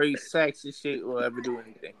 Troy sexy shit will ever do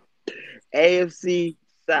anything. AFC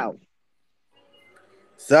South.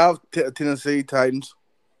 Tennessee Titans.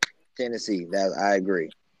 Tennessee. That I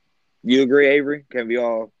agree. You agree, Avery? Can we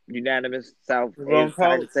all unanimous? South. We're going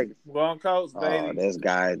Colts, baby. Oh, this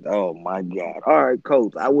guy. Oh my God. All right,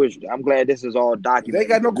 Colts. I'm glad this is all documented.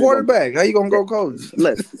 They got no quarterback. How you gonna go Colts?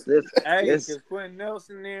 Because Quentin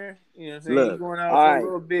Nelson there. You know what I'm saying? He's going out for a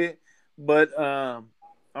little bit, but I'm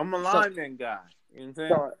a lineman guy. You know what I'm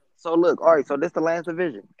saying? So look, all right. So this the last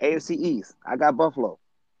division, AFC East. I got Buffalo.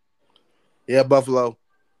 Yeah, Buffalo.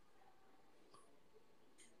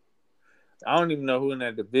 I don't even know who in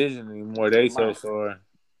that division anymore. They so sorry.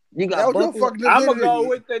 You got Buffalo. I'm gonna go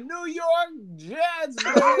with the New York Jets,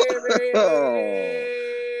 baby.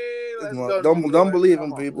 Don't believe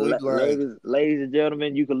him, people. Ladies and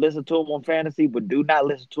gentlemen, you can listen to him on fantasy, but do not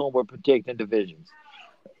listen to him with protecting divisions.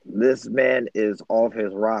 This man is off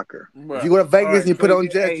his rocker. Bruh. If you go to Vegas and you put on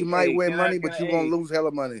Jets, you might win money, but you're gonna lose hella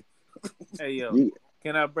money. Hey yo,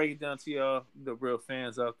 can I break it down to y'all, the real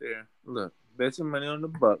fans out there? Look, bet your money on the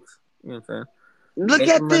Bucks. You know what I'm saying? Look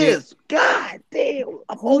at this. God damn.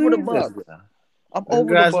 I'm over the Bucks.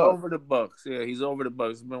 Over the Bucks. Yeah, he's over the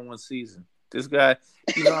Bucks. It's been one season. This guy,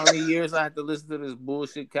 you know how many years I have to listen to this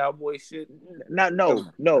bullshit cowboy shit? No.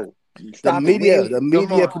 Stop the media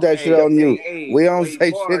put that shit on you. We don't say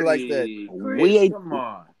shit like that. We ain't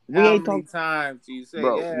talking times you say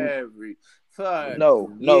every Fuck No,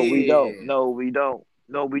 we don't. yeah. No, we don't.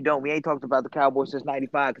 No, we don't. We ain't talked about the Cowboys since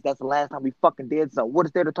 '95 because that's the last time we fucking did something. What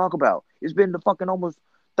is there to talk about? It's been the fucking almost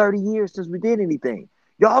 30 years since we did anything.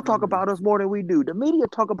 Y'all talk Mm. about us more than we do. The media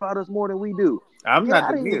talk about us more than we do. I'm Get not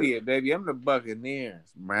out the of here. media, baby. I'm the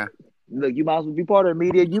Buccaneers, man. Look, you might as well be part of the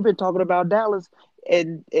media. You've been talking about Dallas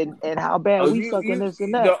and how bad Oh, we suck in this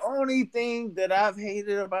and that. the only thing that I've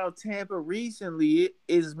hated about Tampa recently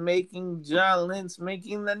is making John Lynch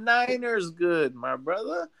making the Niners good, my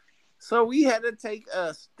brother. So we had to take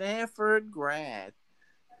a Stanford grad,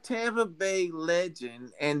 Tampa Bay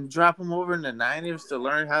legend, and drop him over in the Niners to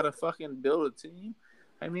learn how to fucking build a team.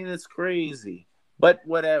 I mean, it's crazy, but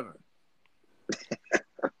whatever.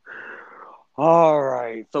 All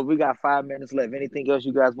right. So we got 5 minutes left. Anything else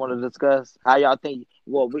you guys want to discuss? How y'all think?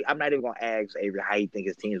 Well, I'm not even gonna ask Avery how he think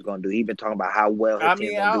his team's gonna do. He been talking about how well his I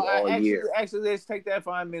team's mean, gonna do I all actually, year. let's take that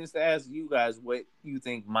 5 minutes to ask you guys what you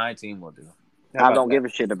think my team will do. How I about don't that? give a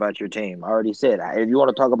shit about your team. I already said. If you want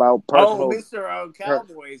to talk about Oh, personal, Mister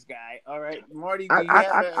Cowboys guy. All right, Marty, I I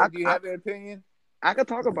I I, do you I, have an opinion? I could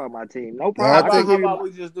talk about my team. No Yeah, I problem. I can think How give you about my.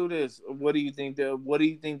 we just do this? What do you think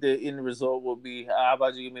the end result will be? How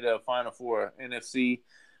about you give me the final four? NFC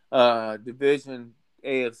division,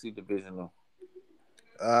 AFC divisional.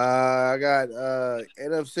 I got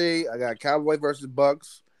NFC. I got Cowboys versus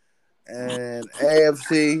Bucks, and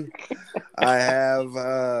AFC. I have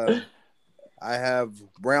I have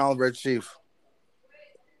Brown versus Chiefs.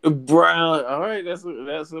 Brown. All right, that's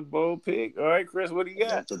a bold pick. All right, Chris, what do you got?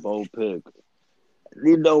 That's a bold pick.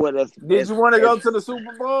 You know what? Did you want to go to the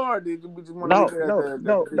Super Bowl, or did you just want to leave No, it at no, the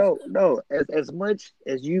no, division? no, no. As much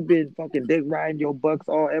as you've been fucking dick riding your Bucks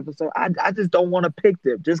all episode, I just don't want to pick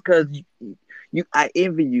them just because I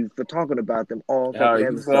envy you for talking about them all Oh, fucking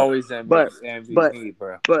you've episode. always But but MVP,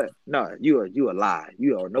 bro. but no, you a lie.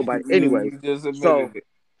 You are nobody. Anyways, You just admitted so it.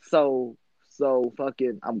 so so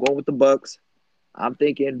fucking. I'm going with the Bucks. I'm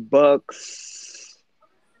thinking Bucks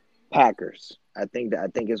Packers. I think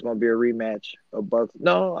it's gonna be a rematch of Bucks.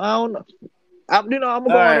 No, I don't know. I'm gonna All go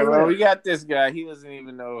on right, a well, limb. we got this guy. He doesn't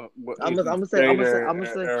even know I'm if gonna, I'm he's gonna say, I'm straight gonna say, I'm gonna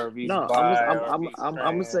say, or if he's no, bi or if he's I'm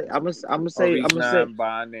gonna say, trans I'm gonna or if say, I'm he's gonna say,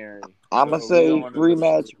 non-binary. I'm gonna So we don't say want to listen to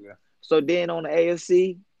rematch. this guy. So then on the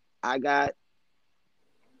AFC, I got,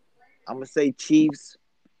 I'm gonna say Chiefs.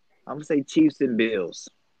 I'm gonna say Chiefs and Bills.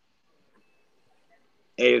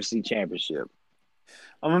 AFC Championship.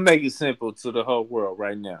 I'm gonna make it simple to the whole world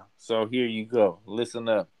right now. So here you go. Listen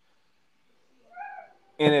up.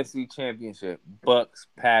 NFC Championship, Bucks,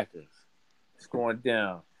 Packers. It's going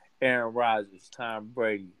down. Aaron Rodgers, Tom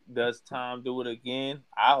Brady. Does Tom do it again?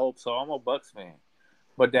 I hope so. I'm a Bucks fan,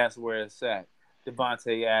 but that's where it's at.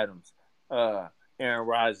 Devontae Adams, uh, Aaron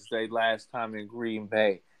Rodgers. They last time in Green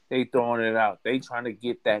Bay, they throwing it out. They trying to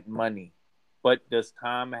get that money, but does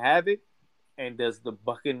Tom have it? And does the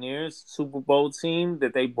Buccaneers Super Bowl team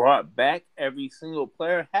that they brought back every single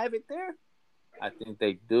player have it there? I think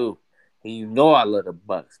they do. And you know I love the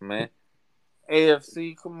Bucks, man.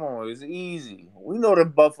 AFC, come on, it's easy. We know the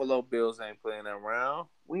Buffalo Bills ain't playing around.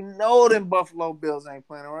 We know them Buffalo Bills ain't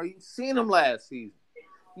playing around. You seen them last season.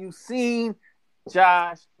 You seen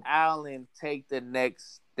Josh Allen take the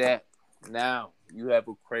next step. Now you have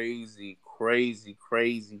a crazy, crazy,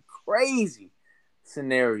 crazy, crazy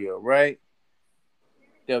scenario, right?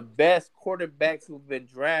 The best quarterbacks who've been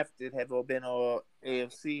drafted have all been all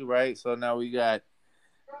AFC, right? So now we got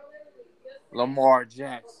Lamar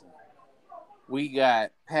Jackson. We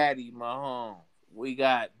got Patty Mahomes. We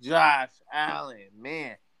got Josh Allen.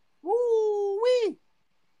 Man, woo wee.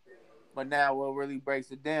 But now what really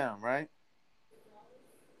breaks it down, right?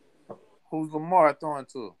 Who's Lamar throwing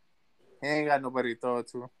to? He ain't got nobody to throw it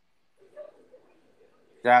to.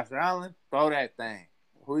 Josh Allen, throw that thing.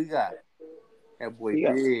 Who you got? That boy He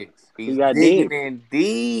got, Diggs. he He's got digging Diggs. in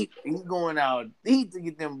deep. He's going out deep to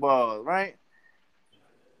get them balls, right?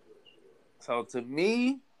 So to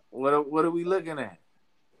me, what are we looking at?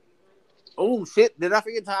 Oh shit! Did I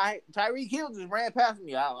forget Tyreek Hill just ran past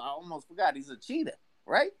me? I almost forgot he's a cheetah,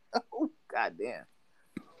 right? Oh goddamn!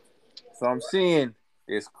 So I'm seeing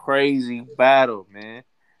this crazy battle, man.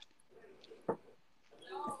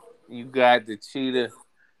 You got the cheetah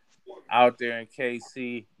out there in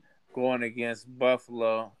KC going against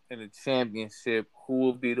Buffalo in the championship. Who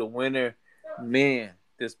will be the winner? Man,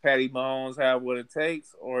 does Patty Mahomes have what it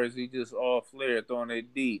takes, or is he just all flair throwing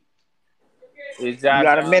it deep? Is You Josh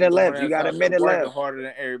got a Allen minute the one left. You that's got a out there minute working left. harder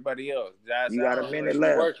than everybody else? Josh You got a Allen, or is minute he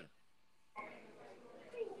left. working?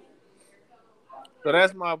 So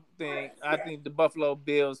that's my thing. I think the Buffalo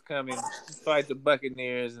Bills come and fight the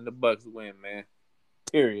Buccaneers and the Bucks win, man.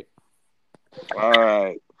 Period. All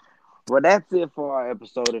right. Well, that's it for our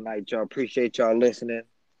episode tonight, y'all. Appreciate y'all listening.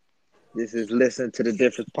 This is Listen to the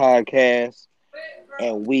Difference podcast,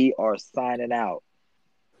 and we are signing out.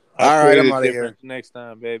 I'll All right, create I'm a out of difference here. next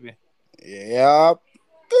time, baby. Yep.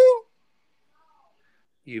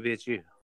 You bitch, you.